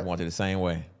companies. Yep. They want it the same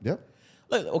way. Yep.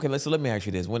 Okay, so let me ask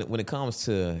you this: when it comes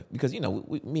to, because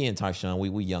me and Tyshawn,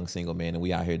 we young single men and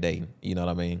we out here dating. You know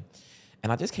what I mean?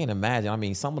 And I just can't imagine. I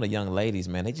mean, some of the young ladies,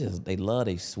 man, they love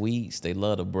their sweets, they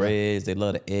love the breads, they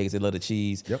love the eggs, they love the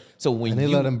cheese. Yep. So when And they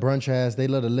love them brunch ass. They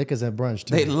love the liquors at brunch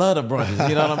too. they love the brunches,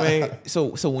 you know what I mean?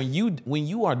 So when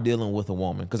you are dealing with a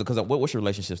woman, because what's your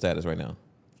relationship status right now?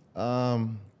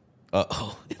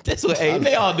 That's what. Hey,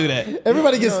 they all do that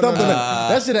Everybody gets stumped on that.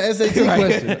 That shit an SAT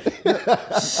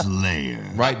question. Slayer.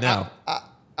 right now.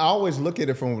 I always look at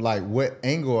it from like, what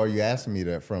angle are you asking me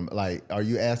that from? Like, are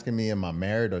you asking me am I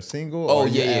married or single? Oh, or are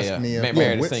you yeah. asking me if Married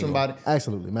I'm or with single. somebody?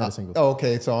 Absolutely, mad single. Oh,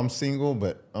 okay, so I'm single,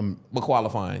 but I'm But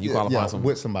qualifying, you qualify some.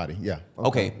 with somebody. Yeah.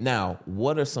 Okay, now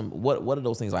what are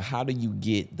those things like? How do you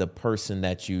get the person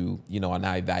that you are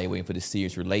now evaluating for this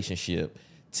serious relationship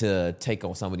to take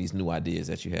on some of these new ideas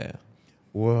that you have?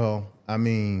 Well, I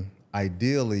mean,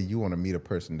 ideally, you want to meet a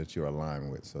person that you're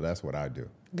aligned with. So that's what I do.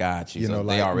 Got you. You So know,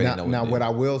 they like already know. now, it what is. I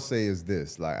will say is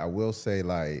this: like, I will say,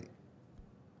 like,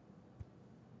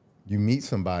 you meet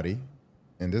somebody,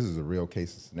 and this is a real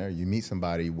case scenario. You meet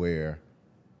somebody where,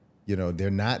 they're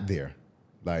not there,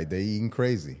 like they eating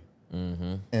crazy,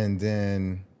 and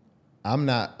then I'm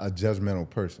not a judgmental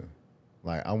person.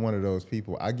 Like, I'm one of those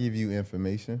people. I give you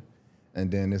information, and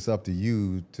then it's up to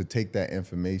you to take that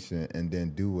information and then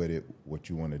do with it what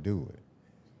you want to do with it.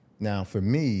 Now, for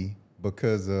me,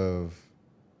 because of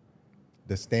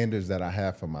the standards that I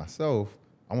have for myself,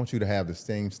 I want you to have the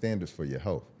same standards for your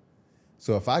health.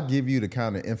 So if I give you the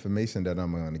kind of information that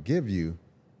I'm going to give you,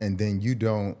 and then you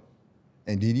don't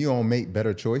make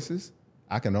better choices,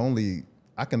 I can only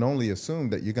assume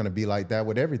that you're going to be like that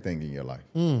with everything in your life.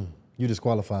 You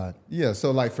disqualified. Yeah.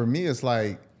 So like for me, it's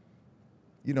like,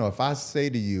 if I say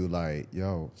to you like,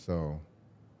 yo, so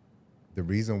the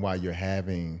reason why you're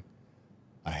having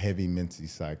a heavy menstrual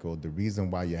cycle, the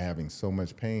reason why you're having so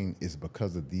much pain is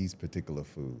because of these particular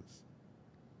foods.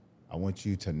 I want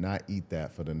you to not eat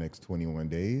that for the next 21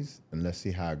 days, and let's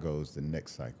see how it goes the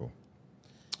next cycle.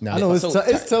 Now, I know So-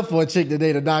 it's tough for a chick to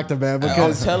date a doctor, man,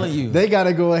 because I'm telling you. they got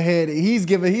to go ahead.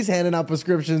 He's handing out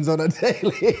prescriptions on a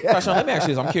daily. Tyshawn, let me ask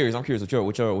you this. I'm curious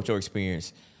with your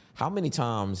experience. How many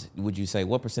times would you say,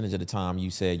 what percentage of the time you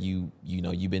said you've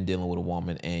been dealing with a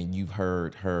woman and you've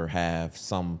heard her have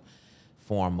some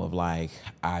form of like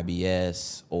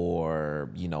IBS or,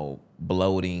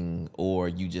 bloating, or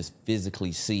you just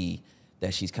physically see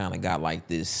that she's kind of got like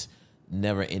this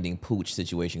never-ending pooch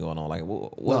situation going on? Like,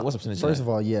 what's the percentage? First of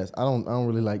all, yes, I don't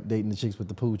really like dating the chicks with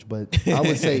the pooch, but I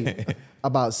would say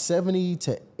about 70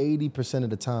 to 80% of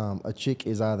the time, a chick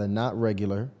is either not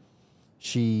regular,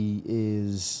 she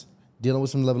is dealing with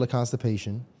some level of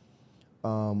constipation,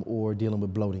 or dealing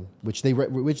with bloating, which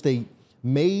they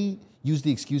may use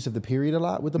the excuse of the period a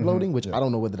lot with the bloating, which I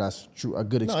don't know whether that's true, a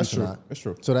good excuse it's or true. not. It's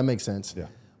true. So that makes sense. Yeah.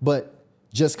 But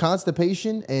just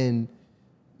constipation and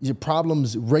your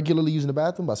problems regularly using the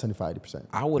bathroom, about 75, 80%.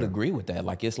 I would agree with that.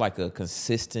 Like, it's like a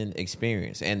consistent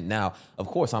experience. And now, of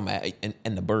course, and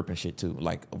the burp and shit too.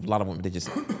 Like, a lot of women, they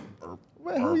just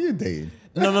man, who are you dating?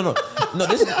 No.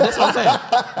 That's what I'm saying.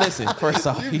 Listen, first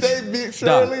off, You date Big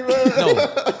Shirley, man? No,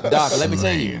 Doc. Let me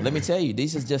tell you.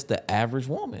 This is just the average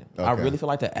woman. I Okay. really feel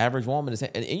like the average woman is,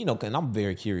 and I'm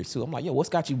very curious too. I'm like, yo, what's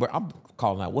got you? I'm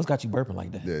calling out. What's got you burping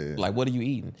like that? Yeah. Like, what are you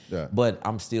eating? Yeah. But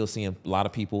I'm still seeing a lot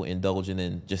of people indulging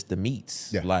in just the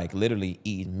meats. Yeah. Like literally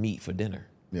eating meat for dinner.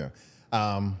 Yeah.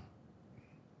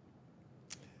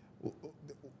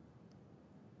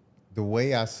 The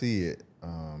way I see it,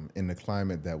 in the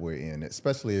climate that we're in,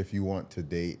 especially if you want to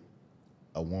date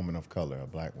a woman of color, a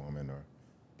black woman or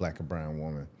black or brown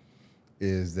woman,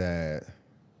 is that,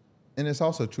 and it's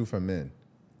also true for men,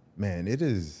 man, it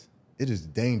is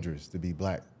dangerous to be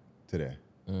black today.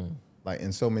 Like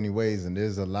in so many ways, and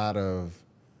there's a lot of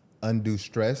undue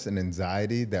stress and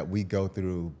anxiety that we go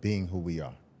through being who we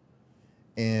are.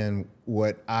 And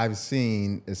what I've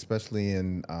seen,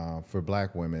 especially for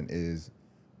black women, is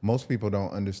most people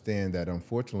don't understand that,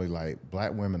 unfortunately, like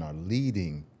black women are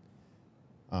leading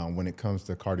when it comes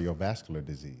to cardiovascular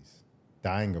disease,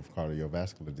 dying of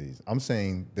cardiovascular disease. I'm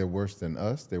saying they're worse than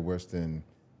us. They're worse than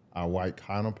our white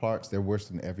counterparts. They're worse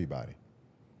than everybody.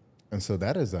 And so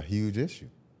that is a huge issue.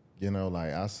 You know,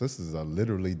 like our sisters are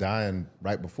literally dying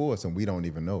right before us and we don't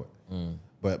even know it.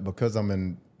 But because I'm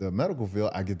in the medical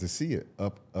field, I get to see it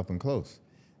up and close.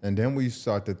 And then we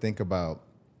start to think about,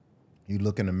 you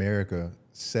look in America,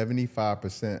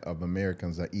 75% of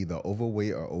Americans are either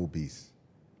overweight or obese.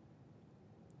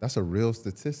 That's a real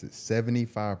statistic.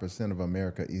 75% of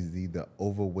America is either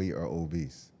overweight or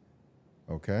obese.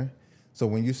 Okay? So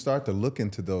when you start to look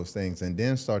into those things and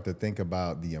then start to think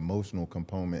about the emotional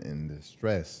component and the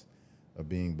stress of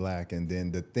being black, and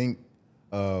then to think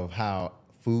of how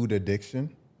food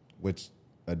addiction, which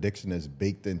addiction is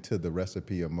baked into the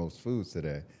recipe of most foods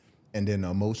today, and then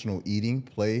emotional eating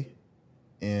play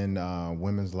in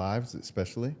women's lives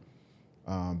especially,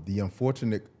 the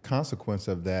unfortunate consequence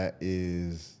of that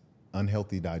is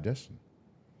unhealthy digestion.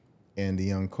 And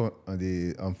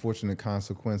the unfortunate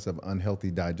consequence of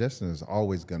unhealthy digestion is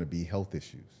always going to be health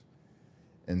issues.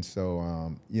 And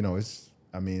so, you know, it's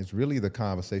really the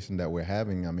conversation that we're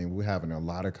having. I mean, we're having a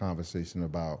lot of conversation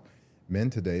about men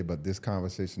today, but this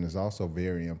conversation is also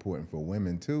very important for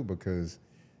women too, because,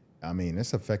 I mean,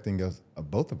 it's affecting us,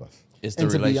 both of us. It's the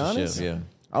And to be relationship, honest, yeah.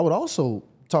 I would also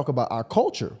talk about our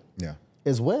culture Yeah.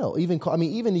 as well.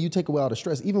 Even you take away all the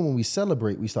stress, even when we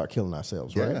celebrate, we start killing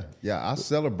ourselves, right? Yeah. Yeah. Our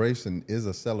celebration is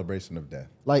a celebration of death.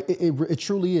 Like it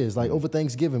truly is. Like over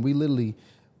Thanksgiving,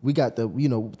 we got the, you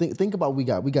know, think about we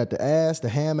got the ass, the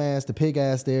ham ass, the pig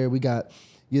ass there. We got,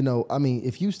 you know, I mean,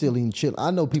 if you still eating chill, I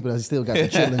know people that still got the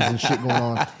chillings and shit going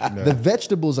on. No. The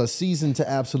vegetables are seasoned to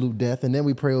absolute death, and then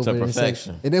we pray over To it and say,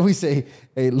 perfection. and then we say,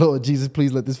 "Hey, Lord Jesus,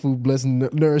 please let this food bless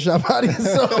and nourish our bodies."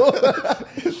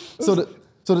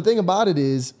 So the thing about it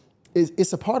is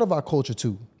it's a part of our culture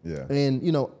too. Yeah. And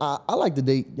you know, I like to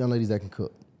date young ladies that can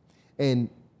cook, and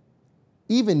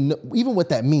even what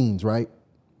that means, right?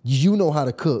 You know how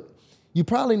to cook. You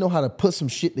probably know how to put some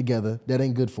shit together that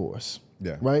ain't good for us.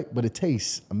 Yeah. Right? But it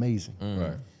tastes amazing.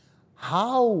 Right.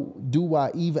 How do I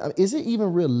even, is it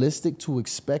even realistic to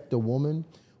expect a woman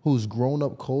who's grown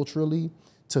up culturally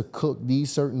to cook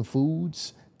these certain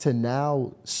foods to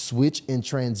now switch and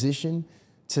transition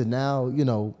to now, you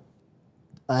know,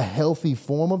 a healthy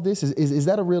form of this? Is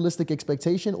that a realistic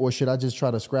expectation, or should I just try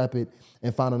to scrap it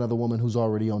and find another woman who's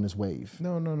already on this wave?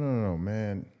 No,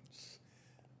 man.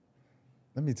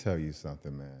 Let me tell you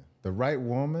something, man. The right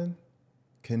woman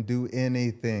can do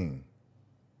anything.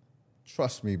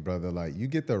 Trust me, brother. Like, you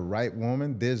get the right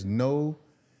woman, there's no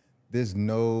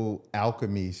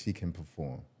alchemy she can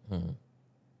perform.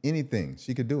 Anything,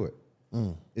 she could do it.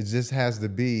 It just has to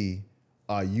be,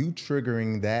 are you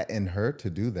triggering that in her to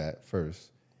do that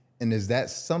first? And is that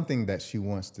something that she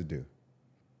wants to do?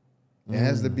 It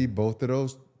has to be both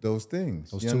of those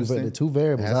things. The two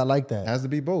variables. I like that. It has to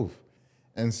be both.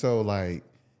 And so, like,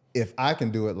 if I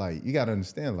can do it, like, you got to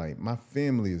understand, like, my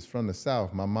family is from the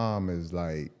South. My mom is,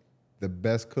 like, the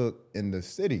best cook in the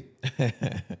city.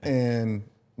 And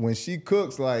when she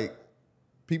cooks, like,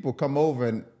 people come over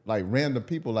and, like, random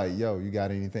people, like, yo, you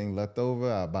got anything left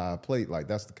over? I'll buy a plate. Like,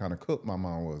 that's the kind of cook my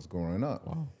mom was growing up.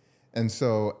 Wow. And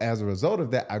so, as a result of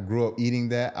that, I grew up eating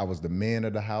that. I was the man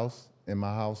of the house in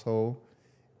my household.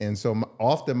 And so,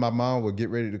 often my mom would get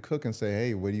ready to cook and say,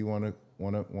 hey, what do you want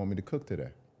me to cook today?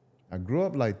 I grew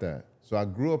up like that. So I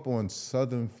grew up on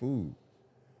Southern food.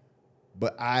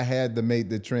 But I had to make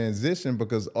the transition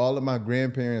because all of my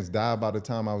grandparents died by the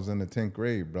time I was in the 10th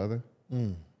grade, brother.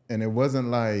 And it wasn't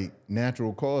like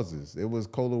natural causes. It was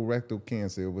colorectal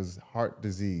cancer. It was heart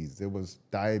disease. It was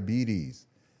diabetes,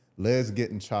 legs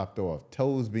getting chopped off,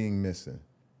 toes being missing.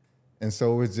 And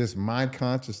so it was just my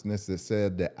consciousness that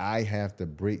said that I have to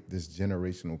break this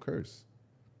generational curse.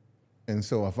 And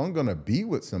so if I'm going to be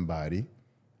with somebody,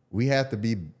 we have to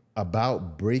be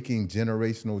about breaking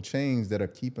generational chains that are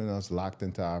keeping us locked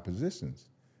into our positions.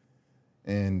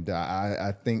 And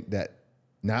I think that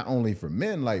not only for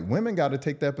men, like, women got to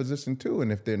take that position too.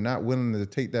 And if they're not willing to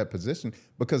take that position,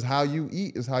 because how you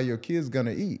eat is how your kid's going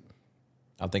to eat.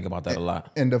 I think about that a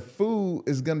lot. And the food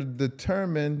is going to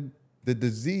determine the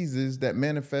diseases that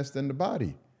manifest in the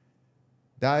body.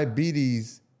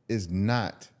 Diabetes is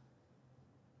not,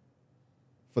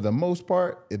 for the most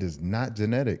part, it is not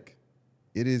genetic.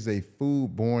 It is a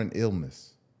food-borne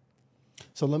illness.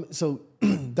 So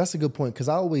that's a good point, because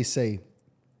I always say,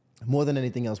 more than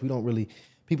anything else,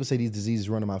 people say these diseases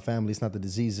run in my family. It's not the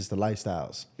disease, it's the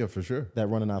lifestyles Yeah, for sure. that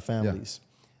run in our families.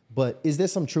 But is there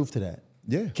some truth to that?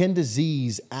 Yeah. Can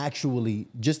disease actually,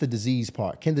 just the disease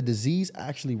part, can the disease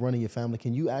actually run in your family?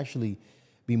 Can you actually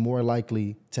be more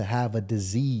likely to have a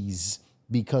disease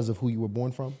because of who you were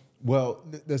born from? Well,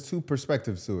 there's two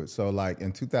perspectives to it. So, like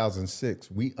in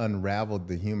 2006, we unraveled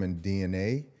the human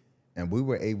DNA, and we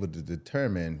were able to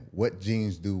determine what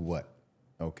genes do what.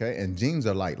 Okay, and genes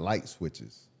are like light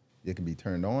switches. It can be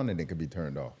turned on and it can be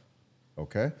turned off.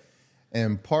 Okay,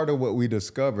 and part of what we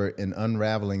discovered in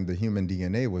unraveling the human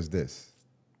DNA was this: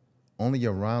 only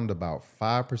around about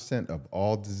 5% of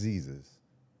all diseases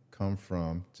come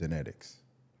from genetics.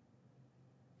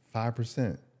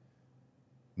 5%.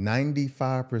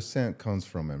 95% comes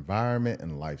from environment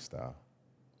and lifestyle.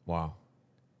 Wow.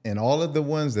 And all of the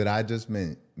ones that I just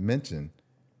mentioned,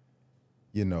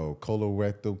 you know,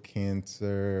 colorectal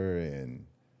cancer and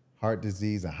heart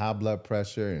disease and high blood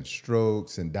pressure and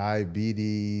strokes and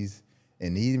diabetes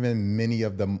and even many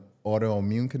of the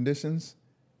autoimmune conditions,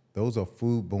 those are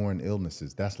foodborne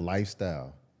illnesses. That's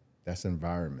lifestyle. That's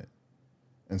environment.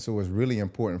 And so it's really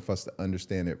important for us to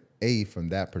understand it, A, from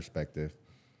that perspective.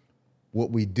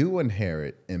 What we do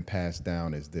inherit and pass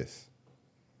down is this.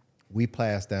 We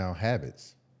pass down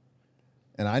habits.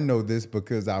 And I know this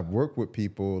because I've worked with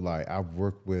people, like I've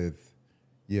worked with,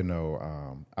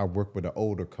 I worked with an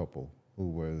older couple who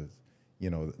was,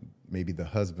 maybe the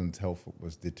husband's health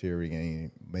was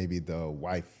deteriorating, maybe the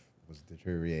wife was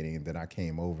deteriorating, and then I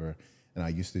came over, and I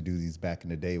used to do these back in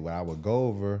the day where I would go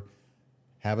over,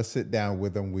 have a sit down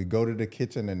with them, we go to the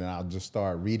kitchen, and then I'll just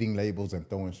start reading labels and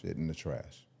throwing shit in the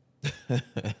trash.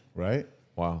 Right?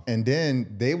 Wow. And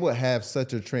then they would have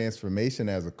such a transformation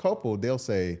as a couple. They'll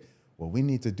say, well, we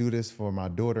need to do this for my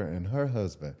daughter and her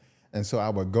husband. And so I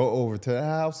would go over to the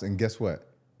house, and guess what?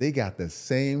 They got the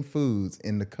same foods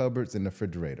in the cupboards in the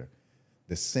refrigerator,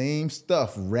 the same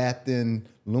stuff wrapped in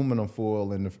aluminum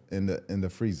foil in the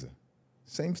freezer,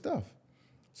 same stuff.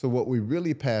 So what we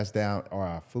really pass down are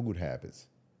our food habits.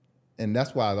 And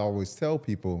that's why I always tell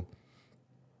people,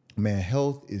 man,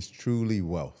 health is truly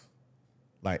wealth.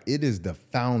 Like, it is the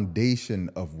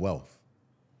foundation of wealth.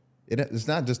 It's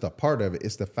not just a part of it,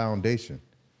 it's the foundation.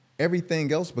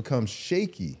 Everything else becomes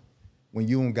shaky when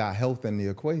you don't got health in the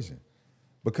equation.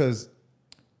 Because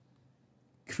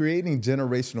creating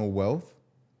generational wealth,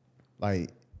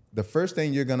 like, the first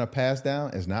thing you're gonna pass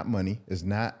down is not money, it's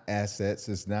not assets,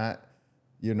 it's not,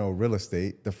 real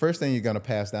estate. The first thing you're gonna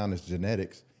pass down is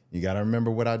genetics. You gotta remember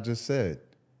what I just said.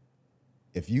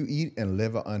 If you eat and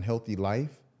live an unhealthy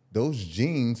life, those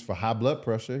genes for high blood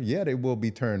pressure, yeah, they will be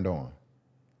turned on.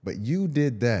 But you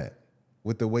did that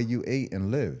with the way you ate and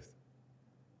lived.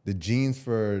 The genes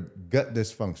for gut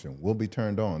dysfunction will be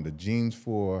turned on. The genes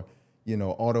for,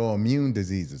 autoimmune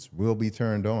diseases will be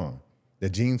turned on. The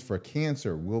genes for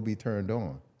cancer will be turned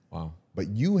on. Wow. But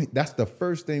that's the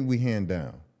first thing we hand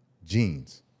down,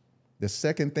 genes. The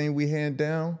second thing we hand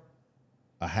down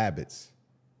are habits.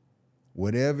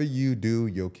 Whatever you do,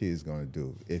 your kid's gonna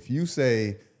do. If you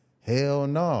say, hell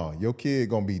no, your kid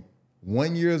gonna be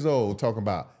 1 year old talking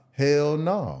about hell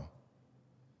no.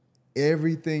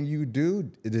 Everything you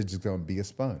do, it is just gonna be a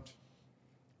sponge.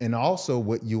 And also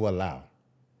what you allow.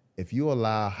 If you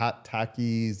allow hot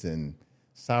Takis and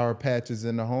Sour Patches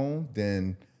in the home,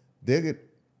 then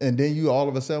and then you all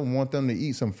of a sudden want them to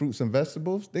eat some fruits and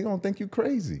vegetables, they're gonna think you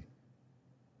crazy.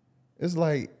 It's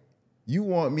like, you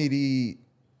want me to eat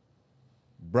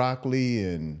broccoli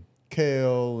and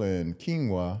kale and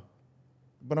quinoa,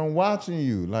 but I'm watching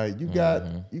you. Like, you got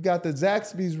the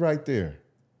Zaxby's right there.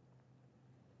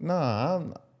 Nah,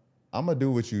 I'm gonna do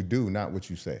what you do, not what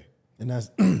you say. And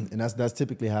that's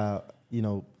typically how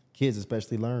kids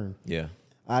especially learn. Yeah.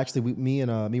 Me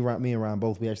and Ryan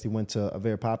both, we actually went to a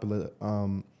very popular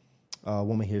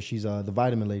woman here. She's the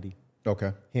Vitamin Lady.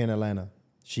 Okay. Here in Atlanta.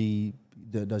 She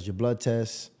does your blood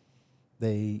tests.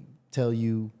 They tell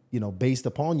you, based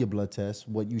upon your blood test,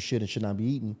 what you should and should not be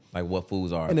eating. Like what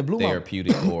foods are And it blew my-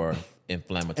 therapeutic or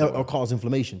inflammatory. Or cause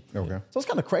inflammation. Okay. So it's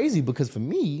kind of crazy because for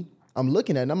me, I'm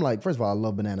looking at it and I'm like, first of all, I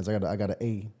love bananas. I got an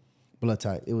A blood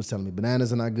type. It was telling me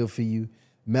bananas are not good for you.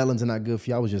 Melons are not good for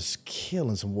you. I was just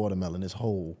killing some watermelon this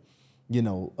whole,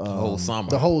 whole summer.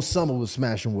 The whole summer was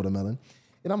smashing watermelon.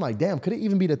 And I'm like, damn, could it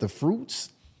even be that the fruits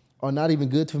are not even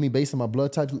good for me based on my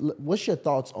blood type? What's your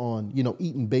thoughts on,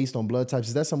 eating based on blood types?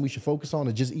 Is that something we should focus on,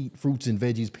 or just eat fruits and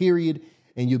veggies, period,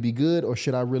 and you'll be good? Or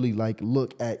should I really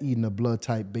look at eating a blood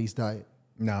type based diet?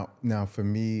 Now for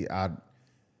me,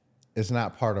 it's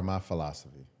not part of my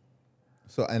philosophy.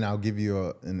 So, and I'll give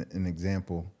you an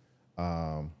example.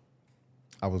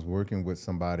 I was working with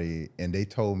somebody, and they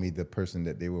told me the person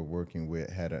that they were working with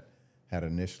had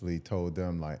initially told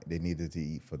them like they needed to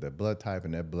eat for their blood type,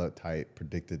 and their blood type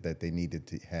predicted that they needed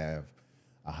to have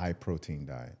a high protein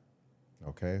diet.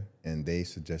 Okay, and they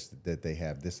suggested that they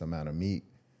have this amount of meat,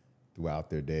 throughout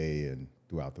their day and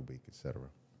throughout the week, etc.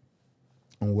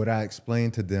 And what I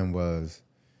explained to them was,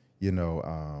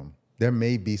 there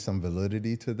may be some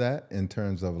validity to that in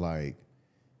terms of like,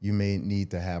 you may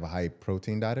need to have a high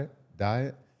protein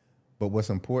diet, but what's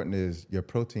important is your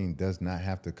protein does not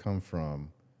have to come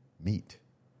from meat.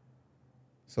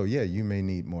 So yeah, you may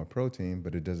need more protein,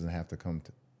 but it doesn't have to come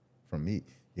from meat.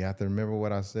 You have to remember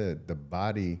what I said.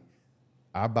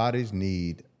 Our bodies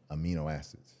need amino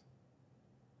acids.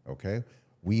 Okay?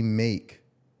 We make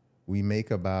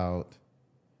about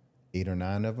 8 or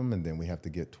 9 of them, and then we have to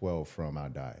get 12 from our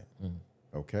diet.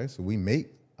 Okay? So we make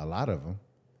a lot of them,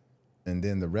 and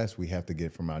then the rest we have to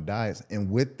get from our diets.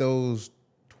 And with those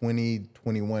 20,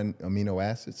 21 amino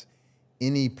acids,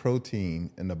 any protein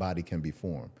in the body can be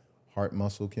formed. Heart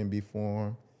muscle can be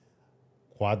formed.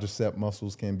 Quadricep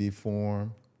muscles can be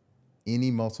formed.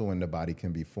 Any muscle in the body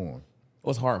can be formed.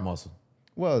 What's heart muscle?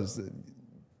 Well, it's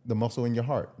the muscle in your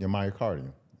heart, your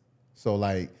myocardium. So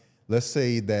like, let's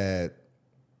say that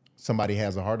somebody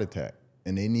has a heart attack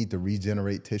and they need to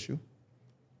regenerate tissue.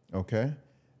 Okay?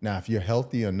 Now, if you're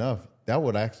healthy enough, that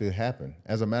would actually happen.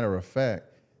 As a matter of fact,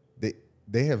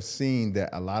 they have seen that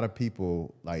a lot of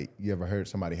people, like, you ever heard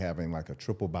somebody having like a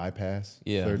triple bypass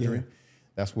surgery? Yeah.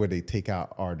 That's where they take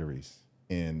out arteries.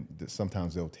 And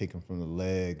sometimes they'll take them from the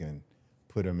leg and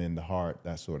put them in the heart,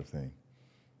 that sort of thing.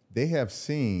 They have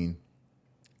seen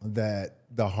that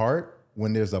the heart,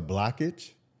 when there's a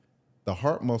blockage, the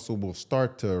heart muscle will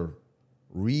start to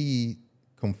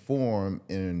reconform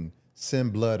and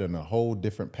send blood in a whole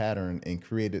different pattern and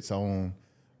create its own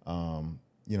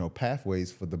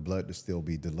pathways for the blood to still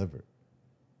be delivered.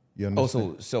 You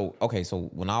understand? So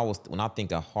when I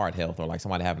think of heart health or like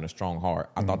somebody having a strong heart,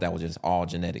 I thought that was just all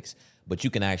genetics. But you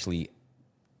can actually,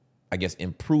 I guess,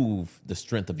 improve the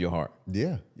strength of your heart.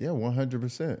 Yeah,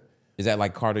 100%. Is that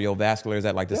like cardiovascular? Is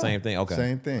that like the same thing? Okay.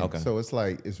 Same thing. Okay. So it's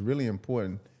like, it's really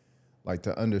important like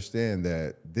to understand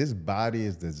that this body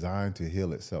is designed to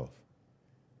heal itself.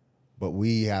 But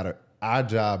our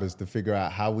job is to figure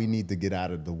out how we need to get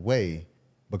out of the way,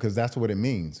 because that's what it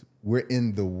means. We're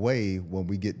in the way when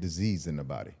we get disease in the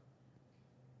body,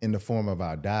 in the form of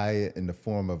our diet, in the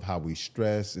form of how we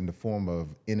stress, in the form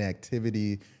of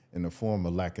inactivity, in the form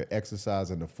of lack of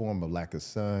exercise, in the form of lack of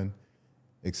sun,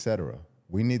 etc.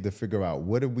 We need to figure out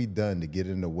what have we done to get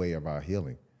in the way of our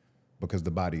healing, because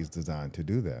the body is designed to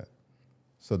do that.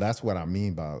 So that's what I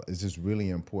mean by it's just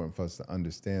really important for us to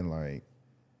understand, like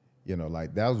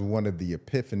that was one of the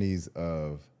epiphanies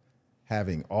of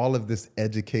having all of this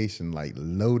education like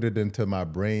loaded into my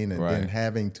brain and then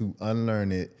having to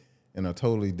unlearn it in a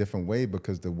totally different way,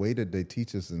 because the way that they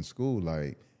teach us in school,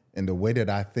 like, and the way that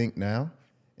I think now,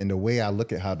 and the way I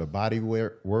look at how the body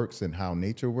works and how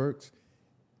nature works,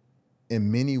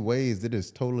 in many ways it is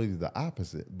totally the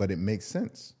opposite, but it makes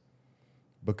sense.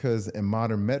 Because in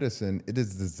modern medicine, it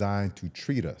is designed to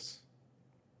treat us,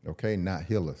 okay, not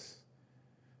heal us.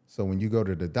 So when you go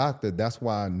to the doctor, that's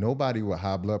why nobody with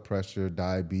high blood pressure,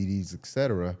 diabetes,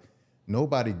 etc.,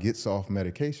 nobody gets off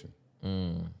medication.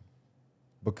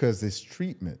 Because it's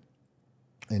treatment.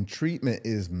 And treatment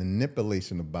is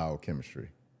manipulation of biochemistry,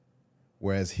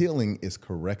 whereas healing is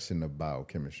correction of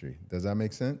biochemistry. Does that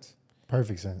make sense?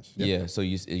 Perfect sense. Yeah, so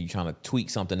you're trying to tweak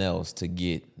something else to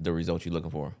get the result you're looking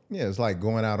for. Yeah, it's like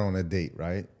going out on a date,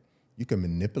 right? You can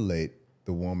manipulate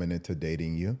the woman into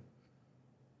dating you,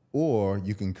 or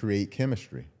you can create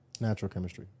chemistry. Natural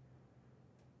chemistry.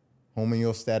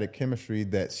 Homeostatic chemistry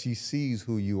that she sees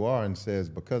who you are and says,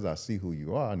 because I see who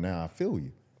you are, now I feel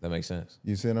you. That makes sense.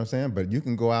 You see what I'm saying? But you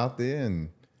can go out there and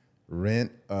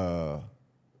rent a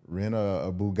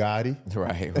Bugatti.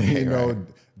 Right.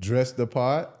 Dress the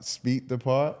part, speak the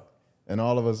part, and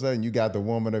all of a sudden you got the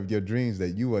woman of your dreams that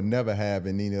you will never have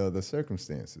in any other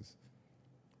circumstances.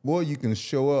 Or you can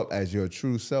show up as your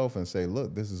true self and say,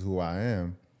 look, this is who I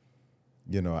am.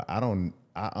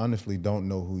 I honestly don't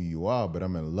know who you are, but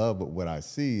I'm in love with what I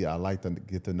see. I like to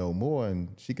get to know more, and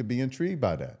she could be intrigued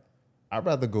by that. I'd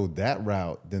rather go that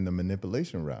route than the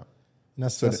manipulation route. And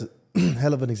that's a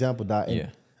hell of an example, Doc.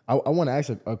 And I want to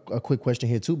ask a quick question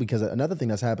here too, because another thing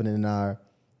that's happening in our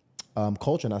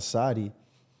culture and our society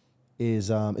is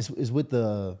with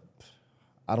the,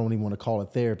 I don't even want to call it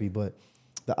therapy, but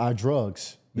our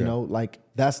drugs. You know, like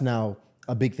that's now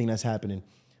a big thing that's happening.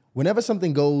 Whenever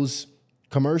something goes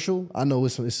commercial, I know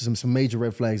it's some major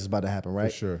red flags is about to happen,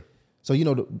 right? For sure. So,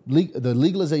 the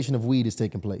legalization of weed is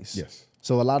taking place. Yes.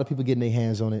 So a lot of people getting their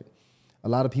hands on it. A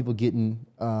lot of people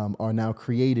are now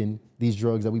creating these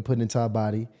drugs that we put into our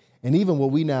body. and even what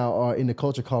we now are in the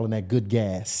culture calling that good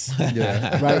gas.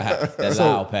 Yeah. Right? That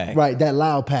loud pack. Right, that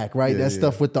loud pack, right? Yeah, that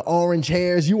stuff with the orange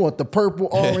hairs. You want the purple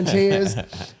orange hairs.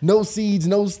 No seeds,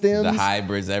 no stems. The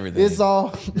hybrids, everything. It's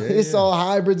all all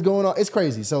hybrids going on. It's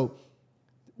crazy. So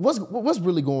what's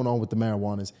really going on with the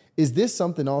marijuanas? Is this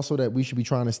something also that we should be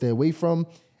trying to stay away from?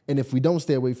 And if we don't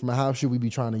stay away from it, how should we be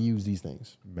trying to use these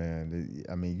things? Man,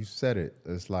 I mean, you said it.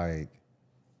 It's like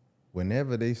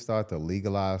whenever they start to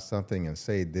legalize something and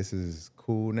say this is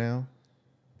cool now,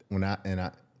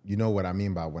 you know what I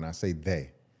mean by when I say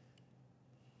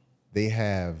they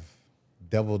have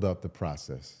deviled up the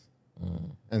process.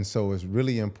 And so it's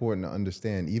really important to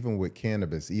understand, even with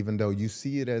cannabis, even though you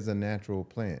see it as a natural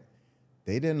plant,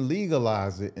 they didn't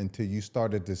legalize it until you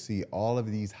started to see all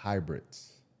of these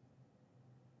hybrids.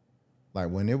 Like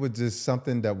when it was just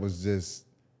something that was just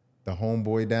the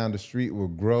homeboy down the street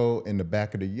would grow in the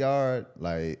back of the yard,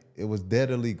 like it was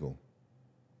dead illegal.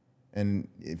 And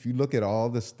if you look at all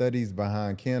the studies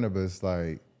behind cannabis,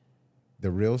 like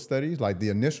the real studies, like the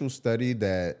initial study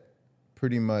that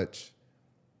pretty much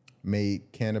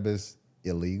made cannabis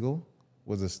illegal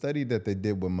was a study that they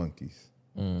did with monkeys.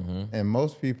 Mm-hmm. And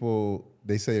most people,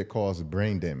 they say it caused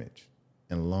brain damage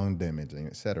and lung damage and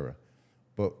et cetera.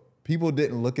 But people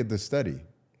didn't look at the study.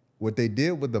 What they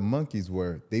did with the monkeys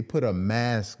were they put a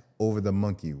mask over the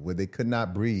monkey where they could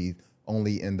not breathe,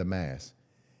 only in the mask.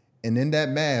 And in that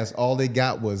mask, all they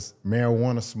got was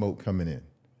marijuana smoke coming in.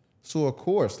 So of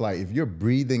course, like if you're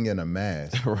breathing in a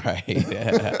mask, right?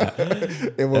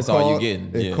 That's all you're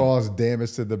getting. It caused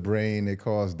damage to the brain, it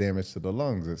caused damage to the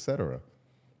lungs, etc.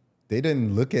 They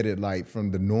didn't look at it like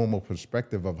from the normal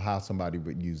perspective of how somebody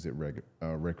would use it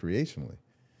recreationally.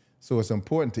 So it's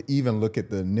important to even look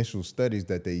at the initial studies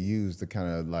that they used to kind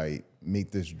of like make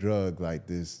this drug like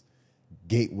this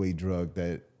gateway drug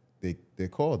that they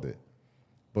called it.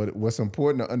 But what's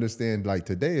important to understand like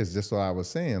today is just what I was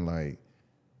saying, like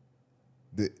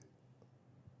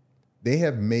they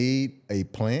have made a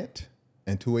plant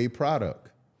into a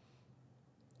product.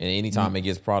 And anytime it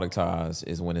gets productized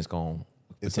is when it's going.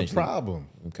 It's a problem.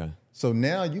 Okay. So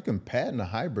now you can patent a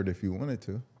hybrid if you wanted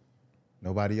to.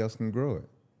 Nobody else can grow it.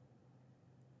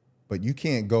 But you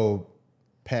can't go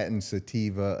patent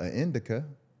sativa or indica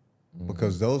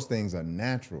because those things are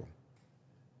natural.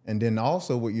 And then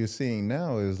also what you're seeing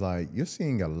now is like you're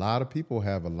seeing a lot of people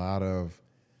have a lot of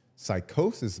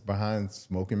psychosis behind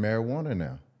smoking marijuana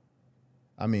now.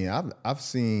 I mean, I've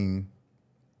seen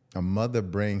a mother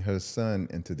bring her son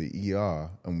into the ER,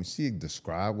 and when she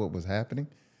described what was happening,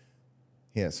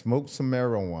 he had smoked some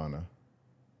marijuana,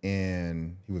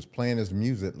 and he was playing his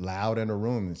music loud in the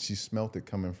room, and she smelt it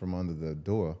coming from under the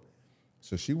door.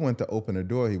 So she went to open the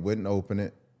door. He wouldn't open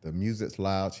it. The music's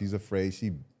loud. She's afraid.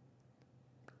 She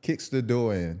kicks the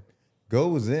door in,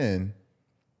 goes in.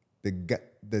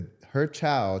 Her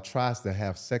child tries to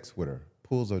have sex with her,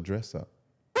 pulls her dress up,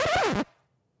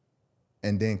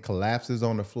 and then collapses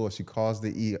on the floor. She calls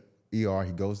the ER.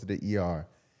 He goes to the ER,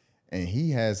 and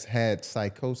he has had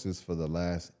psychosis for the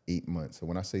last 8 months. So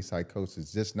when I say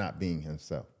psychosis, just not being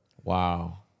himself.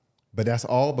 Wow. But that's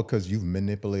all because you've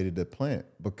manipulated the plant.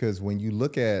 Because when you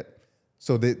look at,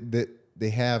 so they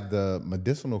have the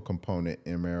medicinal component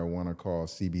in marijuana called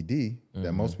CBD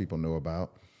that most people know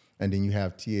about. And then you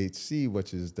have THC,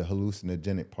 which is the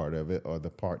hallucinogenic part of it, or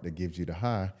the part that gives you the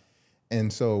high.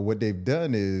 And so what they've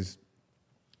done is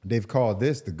they've called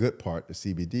this the good part, the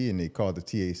CBD, and they call the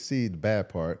THC the bad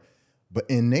part. But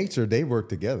in nature, they work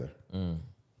together.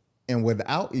 And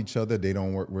without each other, they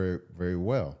don't work very, very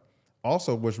well.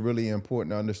 Also, what's really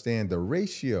important to understand, the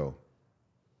ratio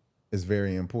is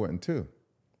very important too.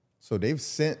 So they've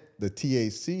sent the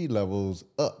THC levels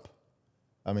up.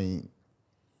 I mean,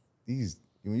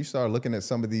 when you start looking at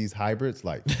some of these hybrids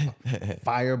like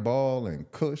Fireball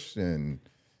and Kush and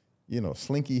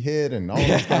Slinky Head and all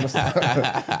this kind of stuff,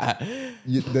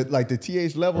 like the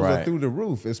THC levels are through the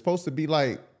roof. It's supposed to be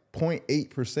like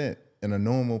 0.8% in a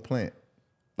normal plant,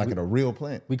 like in a real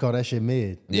plant. We call that shit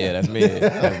mid. Yeah, that's mid.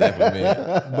 That's definitely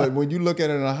mid. But when you look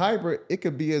at it in a hybrid, it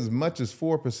could be as much as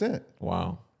 4%.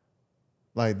 Wow.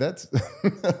 Like that's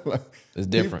like, it's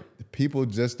different. People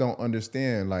just don't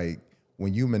understand. Like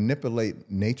when you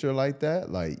manipulate nature like that,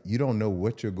 like you don't know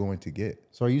what you're going to get.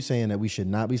 So are you saying that we should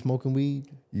not be smoking weed?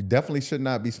 You definitely should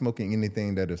not be smoking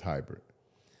anything that is hybrid.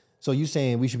 So you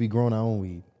saying we should be growing our own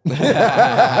weed? Don't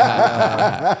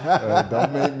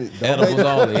make me. Edibles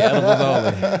only. Edibles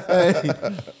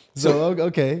only. So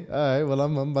okay, all right. Well,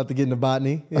 I'm about to get into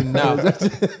botany. And, Now,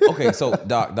 okay, so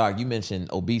Doc, you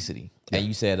mentioned obesity, and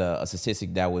you said a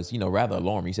statistic that was, rather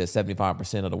alarming. You said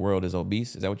 75% of the world is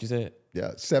obese. Is that what you said?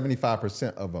 Yeah,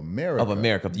 75% of America.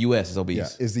 Of the U.S. is obese.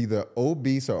 Yeah, is either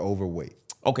obese or overweight.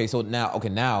 Okay, so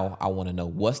now I want to know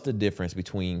what's the difference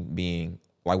between being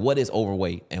what is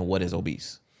overweight and what is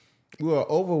obese? Well,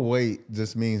 overweight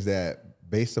just means that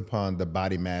based upon the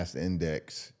body mass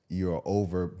index,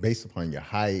 you're based upon your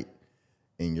height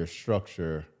and your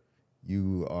structure,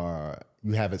 you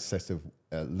have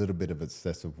a little bit of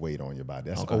excessive weight on your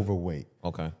body. That's overweight.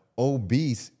 Okay.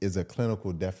 Obese is a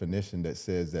clinical definition that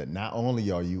says that not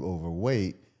only are you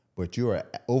overweight, but you are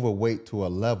overweight to a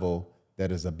level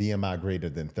that is a BMI greater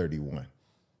than 31.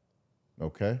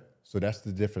 Okay? So that's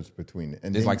the difference between it.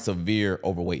 And it's like severe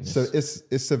overweightness. So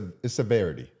it's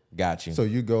severity. Got you. So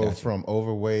you go from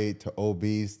overweight to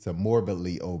obese to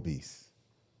morbidly obese.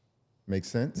 Make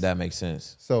sense? That makes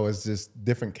sense. So it's just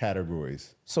different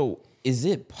categories. So is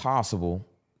it possible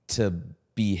to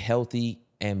be healthy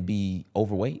and be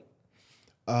overweight?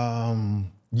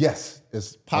 Yes,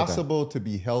 it's possible to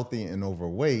be healthy and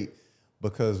overweight,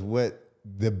 because what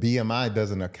the BMI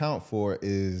doesn't account for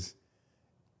is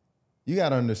you got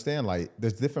to understand,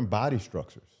 there's different body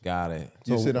structures. Got it.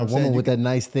 You see what I'm a saying? woman with that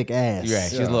nice thick ass. You're right.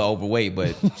 She's a little overweight,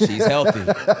 but she's healthy.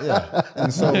 Yeah.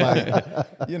 And so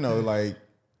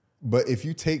but if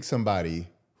you take somebody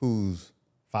who's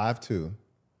 5'2"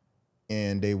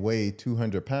 and they weigh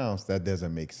 200 pounds, that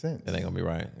doesn't make sense. That ain't gonna be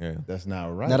right. Yeah. That's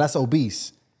not right. Now that's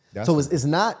obese. So it's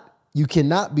not, you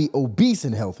cannot be obese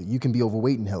and healthy. You can be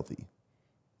overweight and healthy.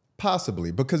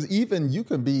 Possibly, because even you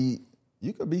could be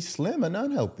slim and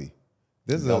unhealthy.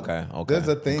 There's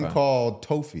a thing called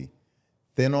TOFI,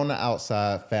 thin on the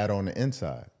outside, fat on the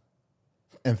inside.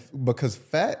 And because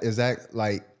fat is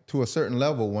to a certain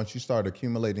level, once you start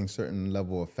accumulating certain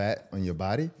level of fat on your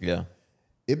body,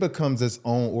 it becomes its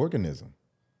own organism.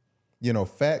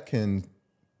 Fat can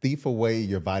thief away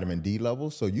your vitamin D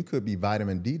levels, so you could be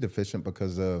vitamin D deficient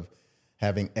because of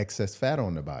having excess fat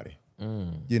on the body.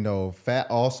 Fat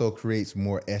also creates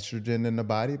more estrogen in the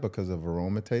body because of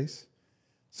aromatase.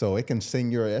 So it can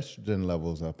send your estrogen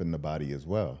levels up in the body as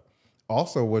well.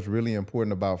 Also, what's really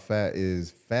important about fat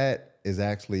is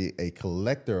actually a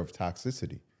collector of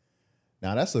toxicity.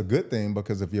 Now, that's a good thing,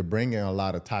 because if you're bringing a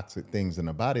lot of toxic things in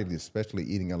the body, especially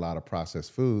eating a lot of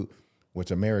processed food,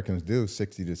 which Americans do,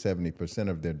 60 to 70%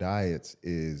 of their diets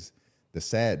is the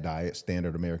SAD diet,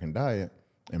 standard American diet,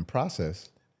 and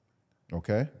processed,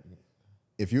 okay?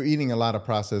 If you're eating a lot of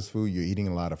processed food, you're eating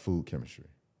a lot of food chemistry,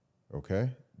 okay?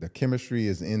 The chemistry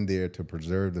is in there to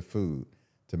preserve the food,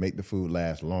 to make the food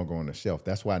last longer on the shelf.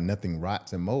 That's why nothing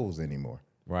rots and molds anymore.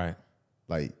 Right.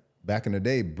 Like back in the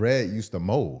day, bread used to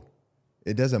mold.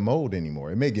 It doesn't mold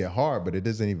anymore. It may get hard, but it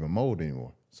doesn't even mold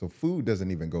anymore. So food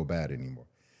doesn't even go bad anymore.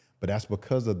 But that's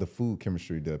because of the food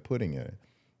chemistry they're putting in it.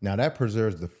 Now that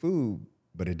preserves the food,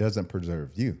 but it doesn't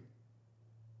preserve you.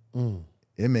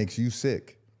 It makes you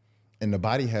sick. And the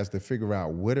body has to figure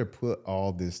out where to put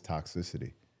all this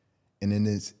toxicity. And in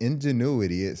its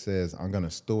ingenuity, it says, I'm going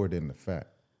to store it in the fat.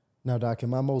 Now, Doc,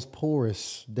 in my most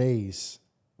poorest days,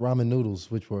 ramen noodles,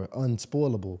 which were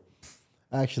unspoilable,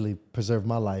 actually preserved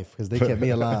my life because they kept me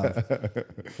alive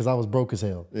because I was broke as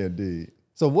hell. Indeed.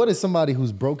 So what is somebody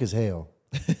who's broke as hell,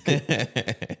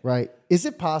 right? Is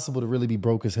it possible to really be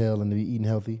broke as hell and to be eating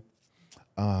healthy?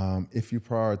 If you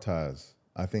prioritize,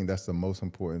 I think that's the most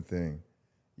important thing.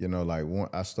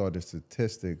 I started a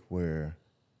statistic where,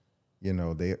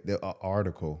 an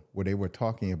article where they were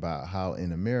talking about how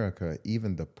in America,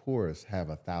 even the poorest have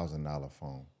 $1,000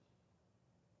 phone.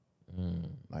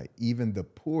 Like even the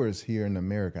poorest here in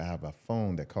America have a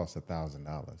phone that costs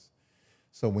 $1,000.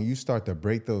 So when you start to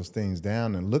break those things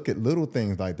down and look at little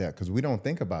things like that, because we don't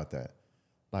think about that.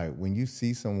 Like when you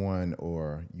see someone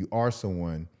or you are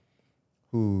someone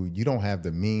who you don't have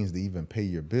the means to even pay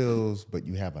your bills, but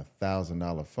you have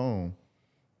 $1,000 phone,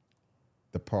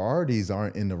 the priorities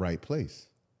aren't in the right place.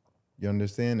 You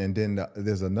understand? And then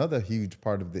there's another huge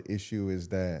part of the issue is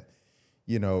that,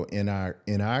 in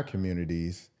our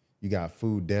communities, you got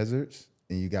food deserts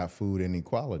and you got food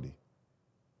inequality.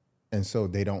 And so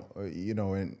they don't,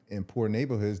 in poor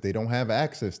neighborhoods, they don't have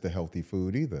access to healthy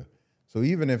food either. So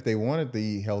even if they wanted to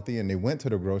eat healthy and they went to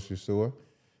the grocery store,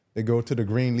 they go to the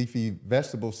green leafy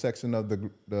vegetable section of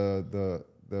the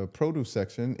produce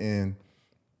section, and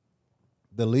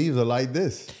the leaves are like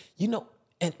this.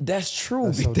 And that's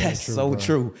true. That's so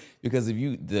true. Because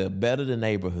the better the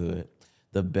neighborhood,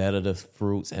 the better the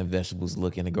fruits and vegetables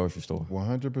look in the grocery store.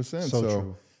 100%. So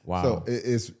true. Wow. So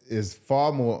it's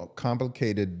far more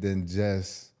complicated than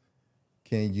just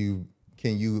can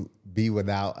you be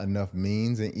without enough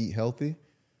means and eat healthy.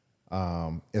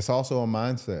 It's also a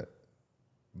mindset,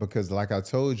 because like I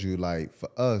told you, like for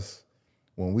us,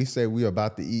 when we say we're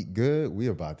about to eat good,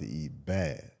 we're about to eat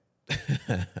bad.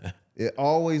 It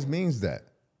always means that.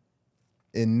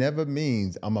 It never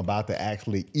means I'm about to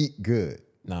actually eat good.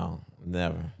 No,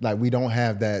 never. Like we don't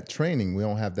have that training. We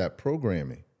don't have that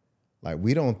programming. Like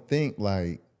we don't think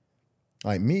like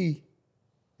me,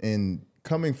 and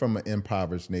coming from an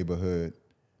impoverished neighborhood,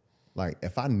 like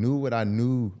if I knew what I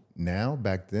knew now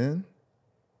back then,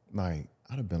 like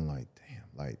I'd have been like, damn,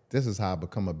 like this is how I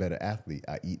become a better athlete.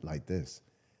 I eat like this.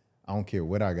 I don't care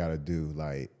what I gotta do.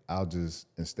 Like I'll just,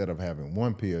 instead of having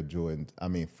 4 pair of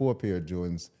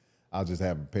Jordans, I'll just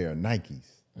have a pair of Nikes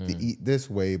to eat this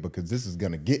way, because this is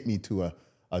gonna get me to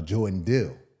a Jordan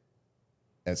deal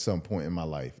at some point in my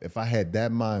life. If I had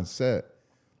that mindset,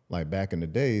 like back in the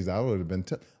days, I would have been.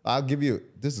 I'll give you.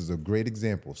 This is a great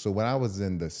example. So when I was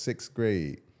in the 6th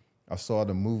grade, I saw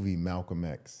the movie Malcolm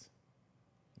X.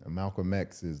 And Malcolm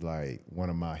X is like one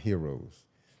of my heroes,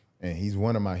 and he's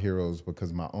one of my heroes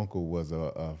because my uncle was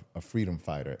a freedom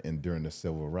fighter during the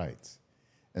civil rights.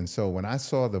 And so when I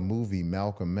saw the movie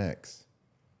Malcolm X,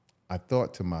 I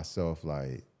thought to myself,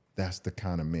 like, that's the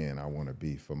kind of man I want to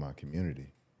be for my community.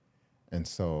 And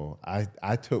so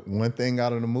I took one thing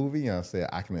out of the movie and I said,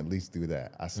 I can at least do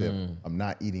that. I said, I'm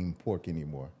not eating pork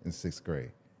anymore in 6th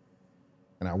grade.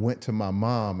 And I went to my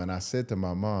mom and I said to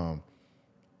my mom,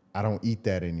 I don't eat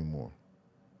that anymore.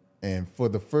 And for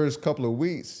the first couple of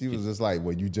weeks, she was just like,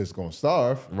 well, you just gonna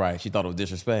starve. Right. She thought it was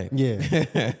disrespect. Yeah.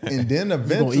 And then You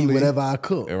eventually, gonna eat whatever I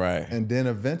cook. Right. and then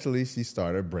eventually she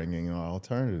started bringing an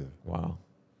alternative. Wow.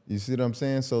 You see what I'm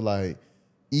saying? So like,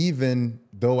 even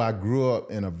though I grew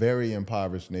up in a very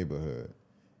impoverished neighborhood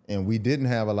and we didn't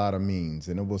have a lot of means,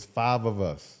 and it was 5 of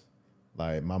us,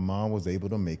 like my mom was able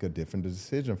to make a different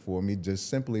decision for me just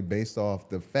simply based off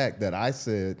the fact that I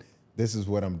said, this is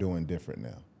what I'm doing different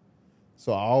now.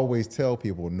 So I always tell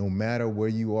people, no matter where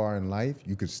you are in life,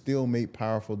 you can still make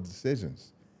powerful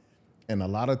decisions. And a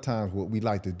lot of times what we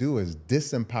like to do is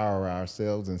disempower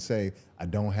ourselves and say, I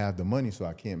don't have the money, so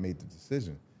I can't make the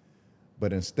decision.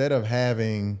 But instead of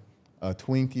having a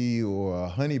Twinkie or a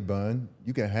honey bun,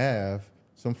 you can have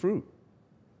some fruit.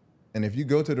 And if you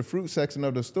go to the fruit section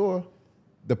of the store,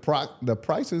 the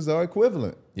prices are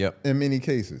equivalent. Yep. In many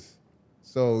cases.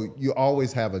 So you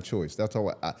always have a choice. That's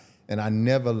all. I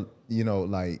never,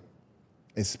 like,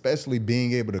 especially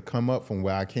being able to come up from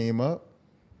where I came up,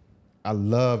 I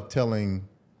love telling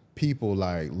people,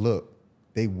 like, look,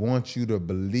 they want you to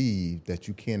believe that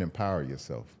you can empower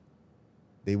yourself.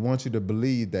 They want you to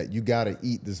believe that you got to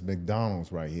eat this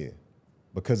McDonald's right here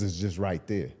because it's just right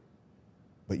there.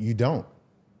 But you don't.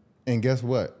 And guess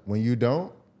what? When you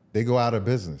don't, they go out of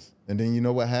business. And then you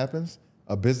know what happens?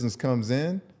 A business comes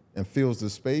in and fills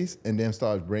the space and then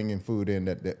starts bringing food in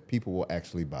that people will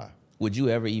actually buy. Would you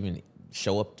ever even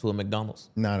show up to a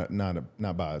McDonald's? Not a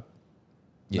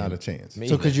chance.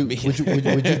 So would you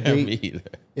date, Me either.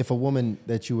 if a woman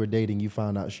that you were dating, you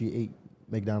found out she ate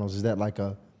McDonald's, is that like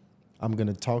I'm going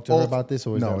to talk to her about this?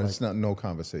 Or is no, that it's not no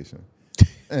conversation.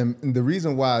 And the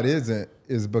reason why it isn't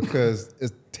is because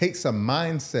it takes a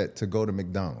mindset to go to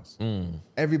McDonald's.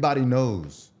 Everybody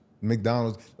knows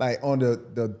McDonald's, like on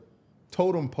the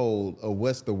totem pole of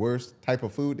what's the worst type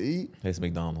of food to eat. It's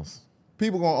McDonald's.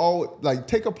 People gonna always, like,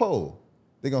 take a poll.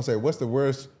 They're gonna say, what's the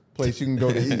worst place you can go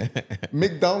to eat?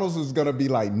 McDonald's is gonna be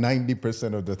like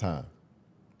 90% of the time.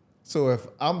 So if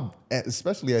I'm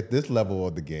especially at this level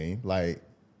of the game, like,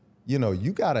 you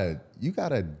gotta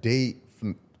date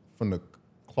from the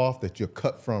cloth that you're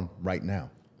cut from right now.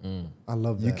 I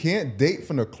love that. You can't date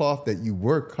from the cloth that you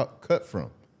were cut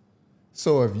from.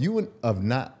 So if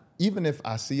even if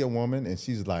I see a woman and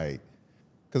she's like,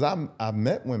 because I've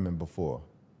met women before,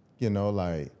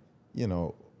 right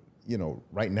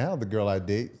now the girl I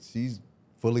date, she's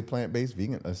fully plant-based,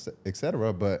 vegan,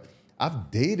 etc. But I've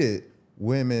dated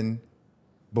women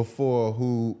before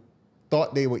who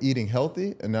thought they were eating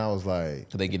healthy, and I was like,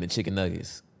 So they getting the chicken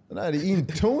nuggets. and I eating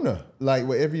tuna like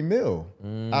with every meal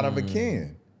out of a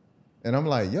can, and I'm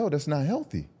like, yo, that's not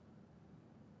healthy.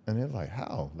 And they're like,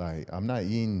 how? Like, I'm not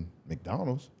eating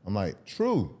McDonald's. I'm like,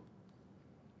 true.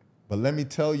 But let me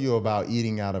tell you about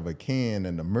eating out of a can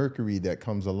and the mercury that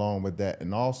comes along with that,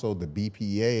 and also the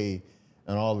BPA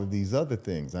and all of these other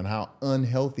things and how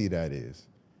unhealthy that is.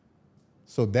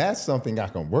 So that's something I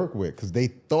can work with because they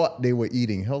thought they were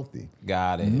eating healthy.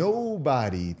 Got it.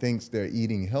 Nobody thinks they're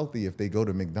eating healthy if they go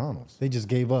to McDonald's. They just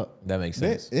gave up. That makes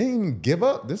They sense. didn't give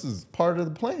up. This is part of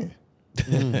the plan.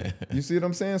 You see what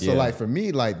I'm saying? So Yeah. like for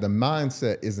me, like the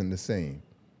mindset isn't the same.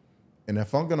 And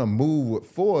if I'm gonna move with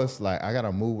force, like I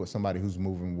gotta move with somebody who's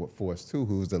moving with force too,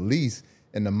 who's at least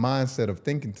in the mindset of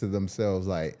thinking to themselves,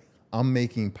 like, I'm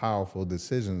making powerful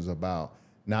decisions about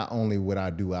not only what I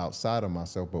do outside of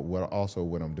myself, but what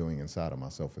I'm doing inside of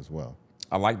myself as well.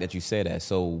 I like that you said that.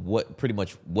 So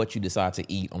what you decide to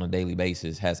eat on a daily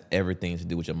basis has everything to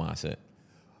do with your mindset.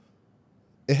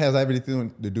 It has everything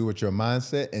to do with your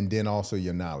mindset and then also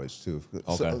your knowledge too.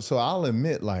 Okay. So I'll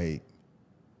admit, like,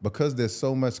 because there's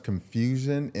so much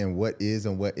confusion in what is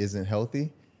and what isn't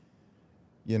healthy,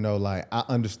 you know, like I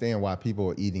understand why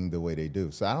people are eating the way they do.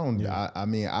 So I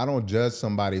mean, I don't judge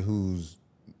somebody who's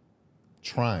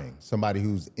trying, somebody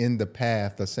who's in the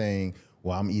path of saying,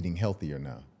 well, I'm eating healthier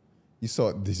now.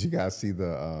 Did you guys see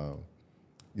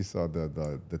you saw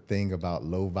the thing about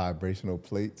low vibrational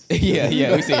plates?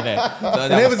 yeah, we seen that. So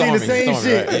Never seen the same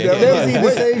shit. Right? Never seen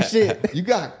the same shit. You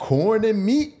got corn and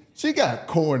meat? She got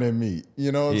corn and meat.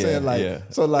 You know what I'm saying? Like,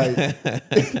 so like,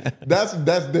 that's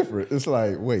different. It's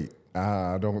like, wait,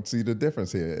 I don't see the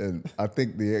difference here. And I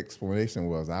think the explanation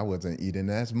was I wasn't eating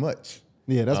as much.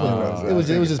 Yeah, that's what it was.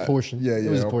 It was just portion. Yeah, It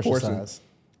was portion size.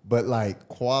 But like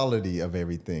quality of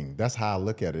everything, that's how I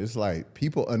look at it. It's like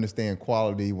people understand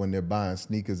quality when they're buying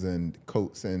sneakers and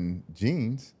coats and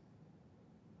jeans.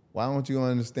 Why don't you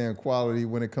understand quality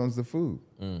when it comes to food?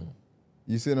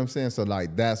 You see what I'm saying? So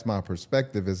like that's my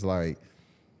perspective. Is like,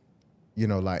 you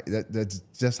know, like that's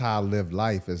just how I live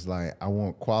life. Is like I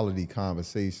want quality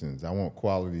conversations. I want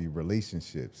quality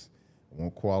relationships. I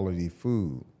want quality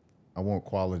food. I want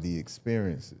quality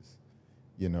experiences.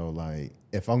 You know, like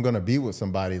if I'm gonna be with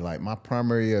somebody, like my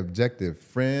primary objective,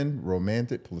 friend,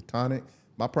 romantic, platonic,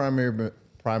 my primary,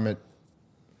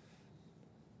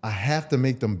 I have to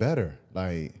make them better.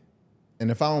 Like,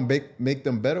 and if I don't make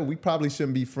them better, we probably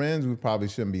shouldn't be friends. We probably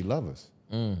shouldn't be lovers.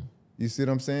 You see what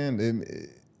I'm saying?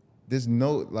 There's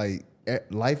no, like,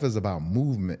 life is about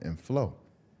movement and flow.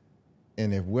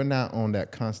 And if we're not on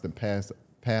that constant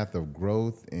path of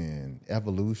growth and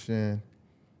evolution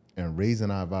and raising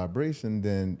our vibration,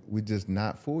 then we're just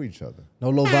not for each other. No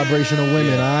low vibrational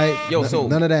women, all right? Yo, so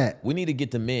none of that. We need to get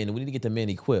the men. We need to get the men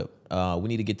equipped. We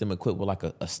need to get them equipped with like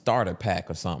a starter pack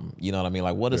or something. You know what I mean?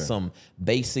 Like, what are some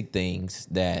basic things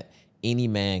that any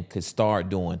man could start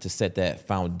doing to set that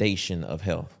foundation of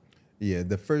health? Yeah,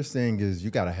 the first thing is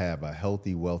you got to have a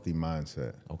healthy, wealthy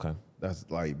mindset. Okay. That's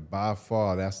like by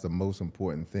far, that's the most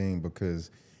important thing,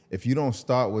 because if you don't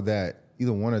start with that,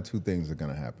 either one or two things are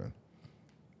going to happen.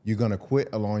 You're going to quit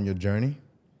along your journey,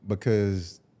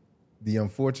 because the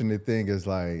unfortunate thing is,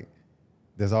 like,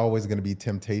 there's always going to be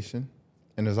temptation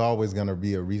and there's always going to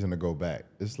be a reason to go back.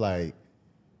 It's like,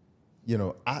 you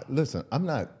know, listen, I'm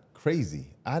not crazy.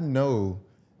 I know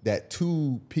that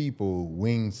two people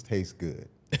wings taste good.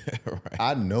 Right.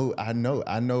 I know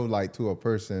like to a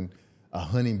person, a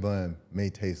honey bun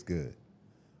may taste good.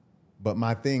 But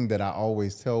my thing that I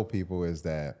always tell people is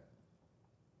that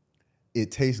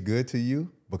it tastes good to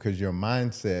you because your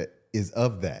mindset is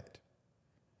of that.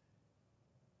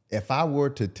 If I were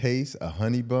to taste a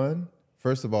honey bun,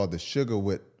 first of all, the sugar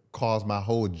would cause my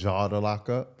whole jaw to lock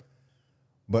up.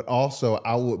 But also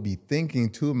I would be thinking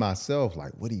to myself,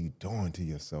 like, what are you doing to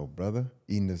yourself, brother,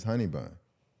 eating this honey bun?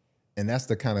 And that's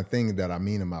the kind of thing that I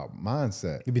mean about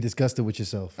mindset. You'd be disgusted with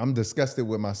yourself. I'm disgusted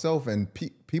with myself, and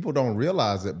people don't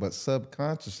realize it, but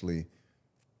subconsciously,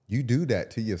 you do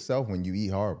that to yourself when you eat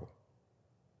horrible.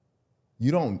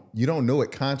 You don't know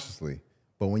it consciously,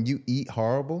 but when you eat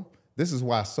horrible, this is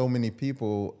why so many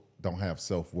people don't have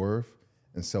self-worth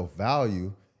and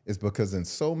self-value, is because in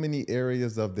so many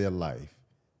areas of their life,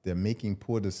 they're making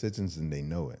poor decisions and they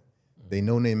know it. They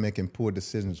know they're making poor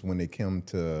decisions when they come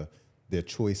to their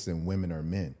choice in women or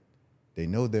men. They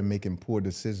know they're making poor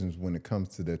decisions when it comes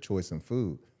to their choice in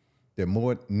food. They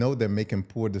know they're making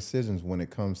poor decisions when it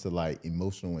comes to like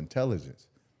emotional intelligence.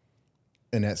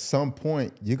 And at some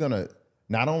point, you're gonna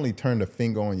not only turn the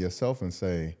finger on yourself and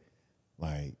say,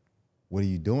 like, what are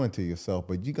you doing to yourself?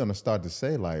 But you're gonna start to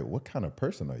say, like, what kind of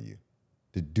person are you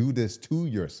to do this to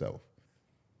yourself?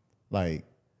 Like,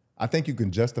 I think you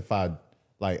can justify,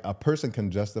 like, a person can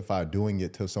justify doing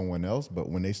it to someone else, but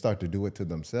when they start to do it to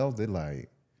themselves, they're like,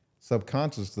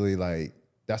 subconsciously, like,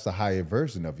 that's a higher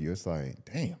version of you. It's like,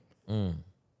 damn,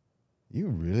 you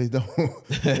really don't,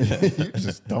 you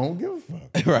just don't give a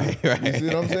fuck. Right. You see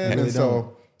what I'm saying? Really And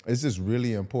so it's just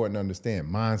really important to understand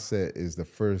mindset is the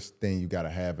first thing you got to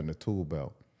have in the tool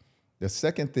belt. The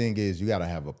second thing is you got to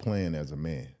have a plan as a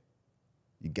man.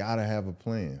 You got to have a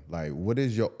plan. Like, what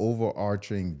is your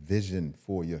overarching vision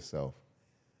for yourself?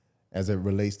 as it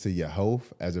relates to your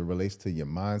health, as it relates to your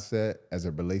mindset, as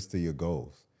it relates to your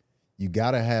goals. You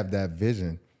got to have that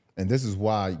vision. And this is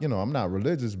why, I'm not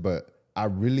religious, but I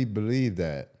really believe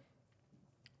that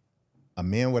a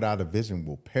man without a vision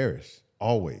will perish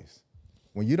always.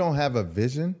 When you don't have a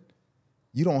vision,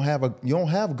 you don't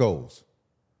have goals.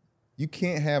 You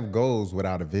can't have goals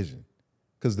without a vision,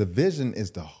 because the vision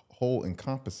is the whole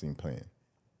encompassing plan.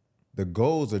 The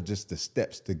goals are just the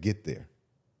steps to get there.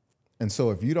 And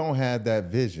so if you don't have that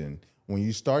vision, when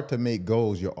you start to make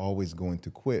goals, you're always going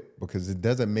to quit, because it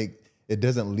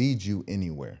doesn't lead you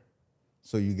anywhere.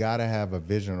 So you got to have a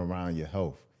vision around your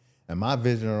health. And my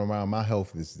vision around my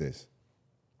health is this: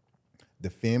 the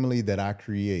family that I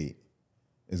create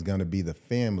is going to be the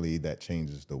family that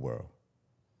changes the world.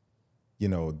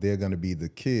 They're going to be the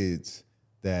kids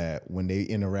that when they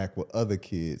interact with other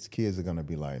kids are going to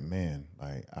be like, man,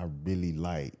 like, I really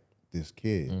like this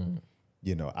kid.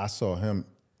 I saw him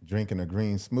drinking a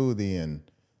green smoothie and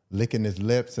licking his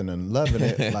lips and then loving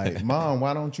it. Like, Mom,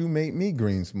 why don't you make me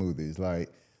green smoothies?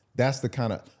 Like, that's the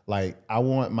kind of, like, I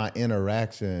want my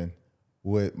interaction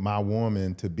with my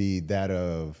woman to be that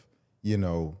of,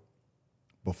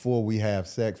 before we have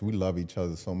sex, we love each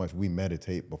other so much, we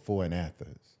meditate before and after.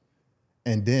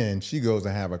 And then she goes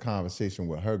and have a conversation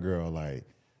with her girl, like,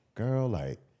 girl,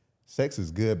 like, sex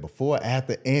is good before,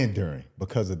 after, and during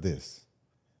because of this.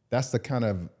 That's the kind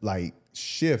of, like,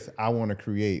 shift I want to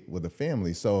create with a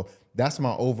family. So that's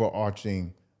my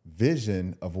overarching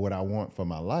vision of what I want for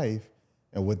my life.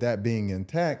 And with that being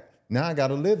intact, now I got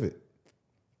to live it.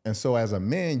 And so as a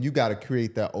man, you got to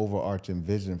create that overarching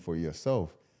vision for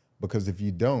yourself. Because if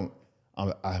you don't,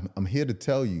 I'm here to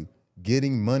tell you,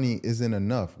 getting money isn't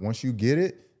enough. Once you get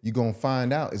it, you're going to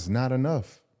find out it's not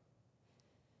enough.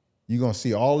 You're going to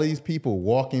see all these people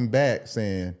walking back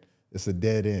saying it's a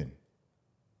dead end.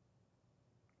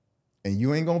 And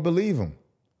you ain't going to believe them,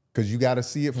 because you got to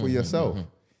see it for yourself.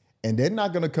 And they're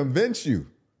not going to convince you,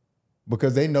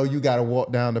 because they know you got to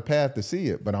walk down the path to see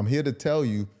it. But I'm here to tell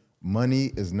you,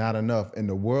 money is not enough. In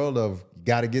the world of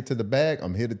got to get to the bag,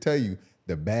 I'm here to tell you,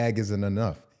 the bag isn't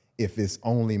enough if it's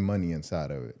only money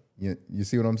inside of it. You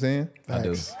see what I'm saying? I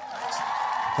do. So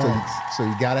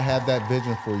you got to have that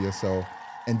vision for yourself.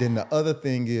 And then the other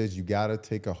thing is, you got to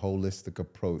take a holistic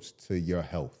approach to your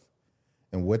health.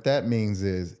 And what that means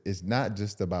is, it's not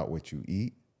just about what you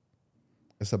eat.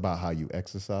 It's about how you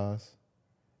exercise.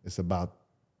 It's about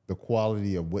the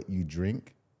quality of what you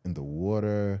drink and the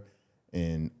water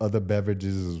and other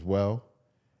beverages as well.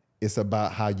 It's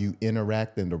about how you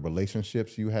interact in the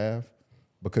relationships you have,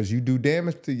 because you do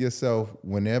damage to yourself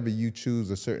whenever you choose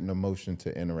a certain emotion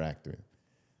to interact with.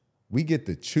 We get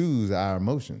to choose our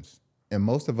emotions, and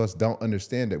most of us don't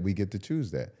understand that we get to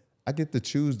choose that. I get to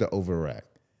choose to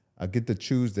overact. I get to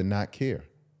choose to not care.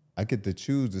 I get to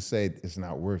choose to say it's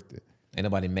not worth it. Ain't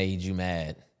nobody made you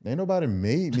mad. Ain't nobody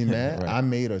made me mad. Right. I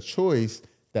made a choice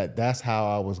that's how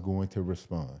I was going to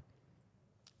respond.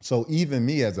 So even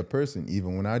me as a person,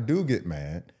 even when I do get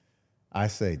mad, I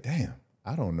say, damn,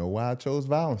 I don't know why I chose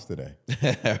violence today.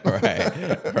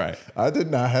 Right. I did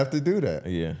not have to do that.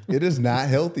 Yeah. It is not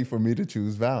healthy for me to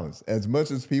choose violence. As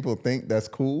much as people think that's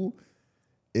cool,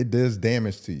 it does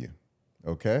damage to you,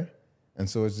 okay? And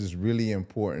so it's just really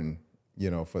important,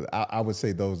 I would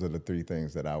say those are the three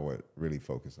things that I would really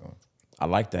focus on. I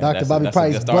like that. Dr. Bobby that's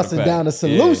Price busting down the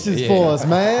solutions for us,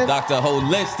 man. Dr.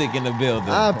 Holistic in the building.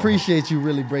 I appreciate you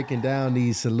really breaking down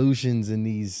these solutions and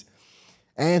these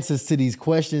answers to these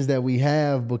questions that we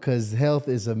have, because health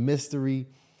is a mystery.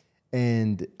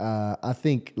 And I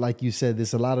think, like you said,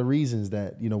 there's a lot of reasons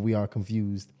that, we are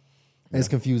confused. As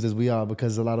confused as we are,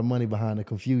 because there's a lot of money behind the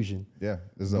confusion. Yeah.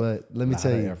 But let me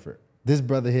tell you, effort. this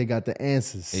brother here got the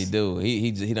answers. He do.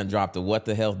 He done dropped the What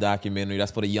the Health documentary.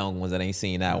 That's for the young ones that ain't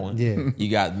seen that one. Yeah. You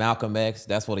got Malcolm X.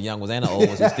 That's for the young ones and the old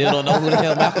ones who still don't know who the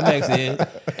hell Malcolm X is.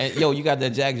 And you got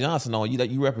that Jack Johnson on.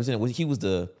 You represent. He was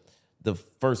the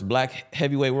first black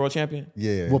heavyweight world champion.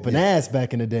 Yeah. Whooping ass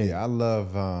back in the day. Yeah, I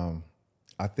love.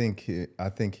 I think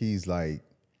he's like,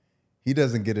 he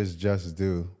doesn't get his just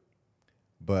due,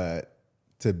 but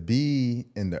to be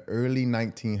in the early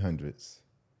 1900s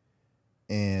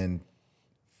and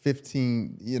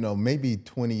 15, maybe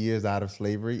 20 years out of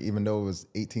slavery, even though it was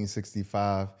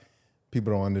 1865,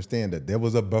 people don't understand that there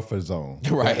was a buffer zone.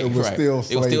 Right. It was still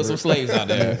slavery. It was still some slaves out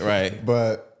there. Right.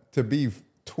 But to be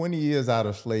 20 years out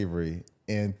of slavery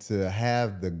and to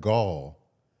have the gall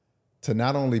to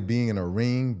not only be in a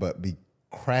ring, but be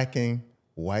cracking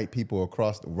white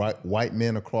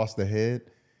men across the head,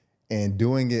 and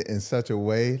doing it in such a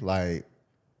way, like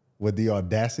with the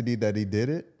audacity that he did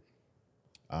it,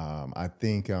 I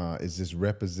think it just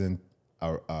represents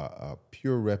a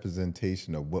pure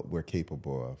representation of what we're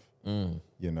capable of.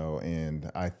 You know,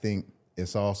 and I think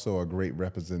it's also a great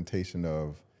representation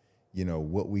of, you know,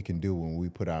 what we can do when we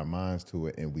put our minds to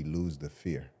it and we lose the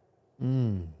fear.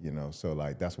 You know, so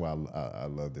like that's why I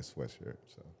love this sweatshirt.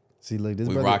 So See, look, this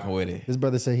We brother, rocking with it. This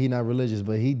brother said he not religious,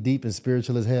 but he deep and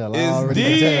spiritual as hell. I It's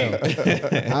already can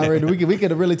tell. I already, we could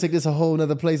have really took this a whole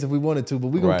nother place if we wanted to, but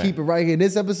we're gonna Right. keep it right here in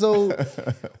this episode.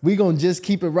 We're gonna just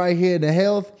keep it right here in the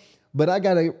health. But I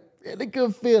got a really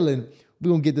good feeling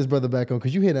we're gonna get this brother back on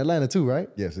because you here in Atlanta too, right?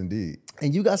 yes, indeed.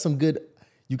 And you got some good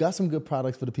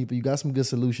products for the people. You got some good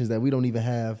solutions that we don't even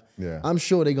have. Yeah. I'm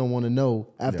sure they're gonna want to know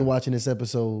after Yeah. watching this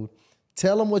episode.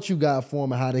 Tell them what you got for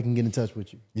them and how they can get in touch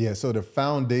with you. Yeah, so the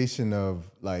foundation of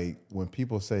like when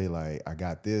people say like I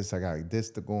got this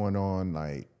going on,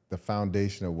 like the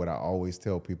foundation of what I always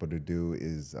tell people to do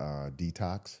is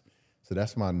detox. So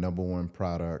that's my number one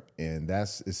product, and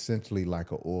that's essentially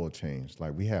like an oil change.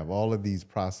 Like we have all of these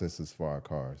processes for our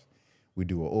cars. We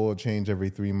do an oil change every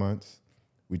 3 months.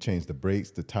 We change the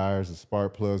brakes, the tires, the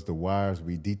spark plugs, the wires.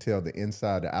 We detail the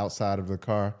inside, the outside of the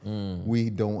car. We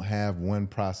don't have one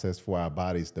process for our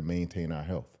bodies to maintain our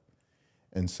health.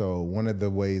 And so one of the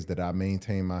ways that I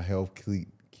maintain my health,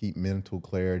 keep mental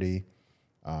clarity,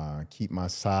 keep my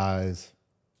size,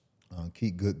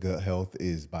 keep good gut health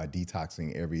is by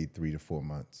detoxing every 3 to 4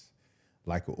 months,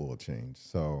 like an oil change.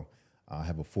 So I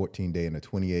have a 14-day and a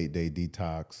 28-day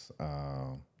detox,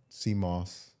 sea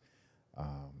moss,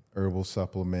 herbal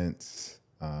supplements.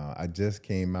 I just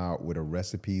came out with a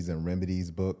recipes and remedies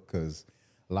book because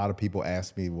a lot of people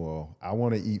ask me, well, I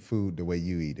want to eat food the way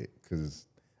you eat it because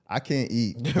I can't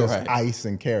eat just Right. ice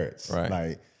and carrots. Right.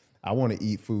 Like I want to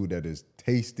eat food that is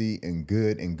tasty and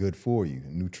good for you,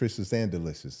 nutritious and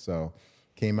delicious. So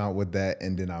came out with that.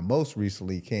 And then I most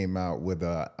recently came out with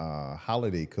a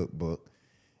holiday cookbook.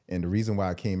 And the reason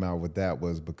why I came out with that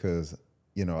was because,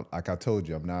 you know, like I told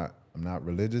you, I'm not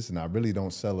religious and I really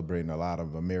don't celebrate a lot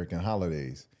of American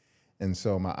holidays. And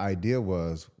so my idea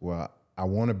was, well, I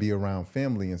want to be around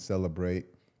family and celebrate,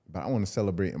 but I want to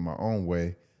celebrate in my own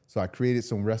way. So I created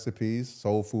some recipes,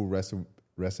 soul food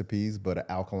recipes, but an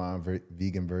alkaline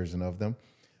vegan version of them,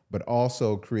 but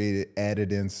also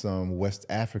added in some West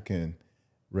African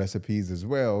recipes as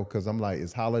well. Cause I'm like,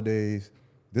 it's holidays.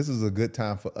 This is a good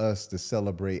time for us to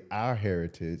celebrate our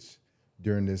heritage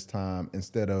during this time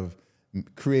instead of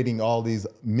creating all these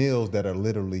meals that are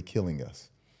literally killing us.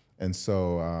 And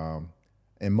so,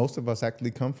 and most of us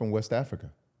actually come from West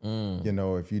Africa. You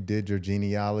know, if you did your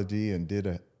genealogy and did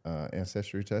a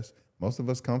ancestry test, most of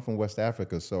us come from West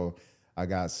Africa. So I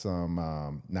got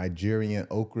some Nigerian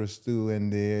okra stew in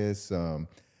there, some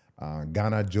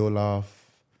Ghana jollof.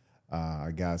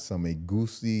 I got some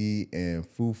egusi and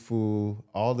fufu,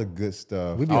 all the good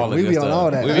stuff. We be All on, the we good be on stuff.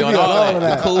 all that. We be on all of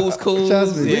that. The couscous.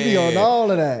 Trust me, we be on yeah.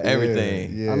 all of that.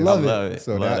 Everything. Yeah. I love it.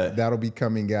 So Love that. that'll be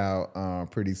coming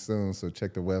out pretty soon. So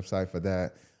check the website for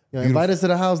that. Yo, invite us to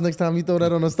the house next time you throw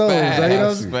that on the stove. Facts. Right? You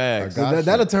know? Facts. So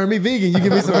that'll turn me vegan. You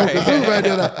give me some okra soup right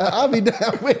there. I'll be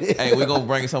down with it. Hey, we're gonna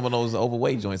bring some of those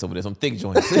overweight joints over there, some thick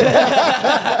joints.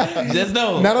 Just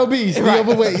know. Not obese, be Right.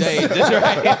 overweight. Hey, that's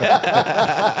right.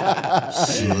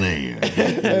 Slayer.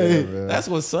 That's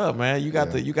what's up, man. You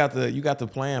got the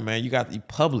plan, man. You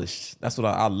published. That's what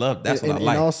I love. That's what I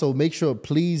like. And also make sure,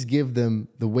 please give them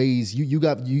the ways you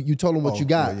told them what you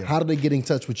got. yeah. How do they get in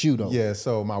touch with you though? Yeah,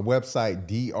 so my website,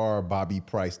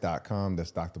 drbobbyprice.com.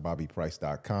 That's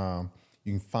drbobbyprice.com.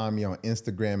 You can find me on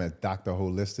Instagram at Dr.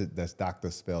 Holistic. That's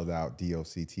Dr. spelled out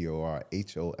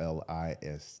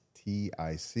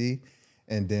DoctorHolistic.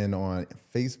 And then on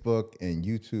Facebook and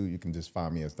YouTube, you can just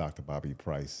find me as Dr. Bobby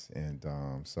Price. And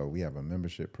so we have a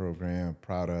membership program,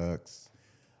 products.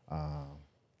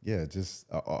 Just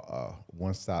a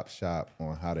one-stop shop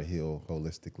on how to heal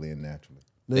holistically and naturally.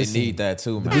 Listen, They need that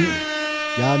too, man.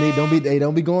 Y'all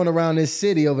don't be going around this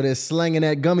city over there slanging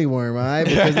that gummy worm, all right?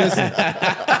 Because listen,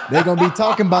 they're gonna be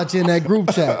talking about you in that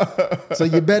group chat. So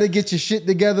you better get your shit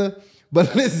together.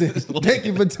 But listen, thank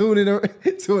you for tuning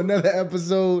in to another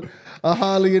episode of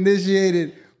Highly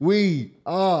Initiated. We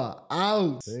are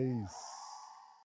out. Peace.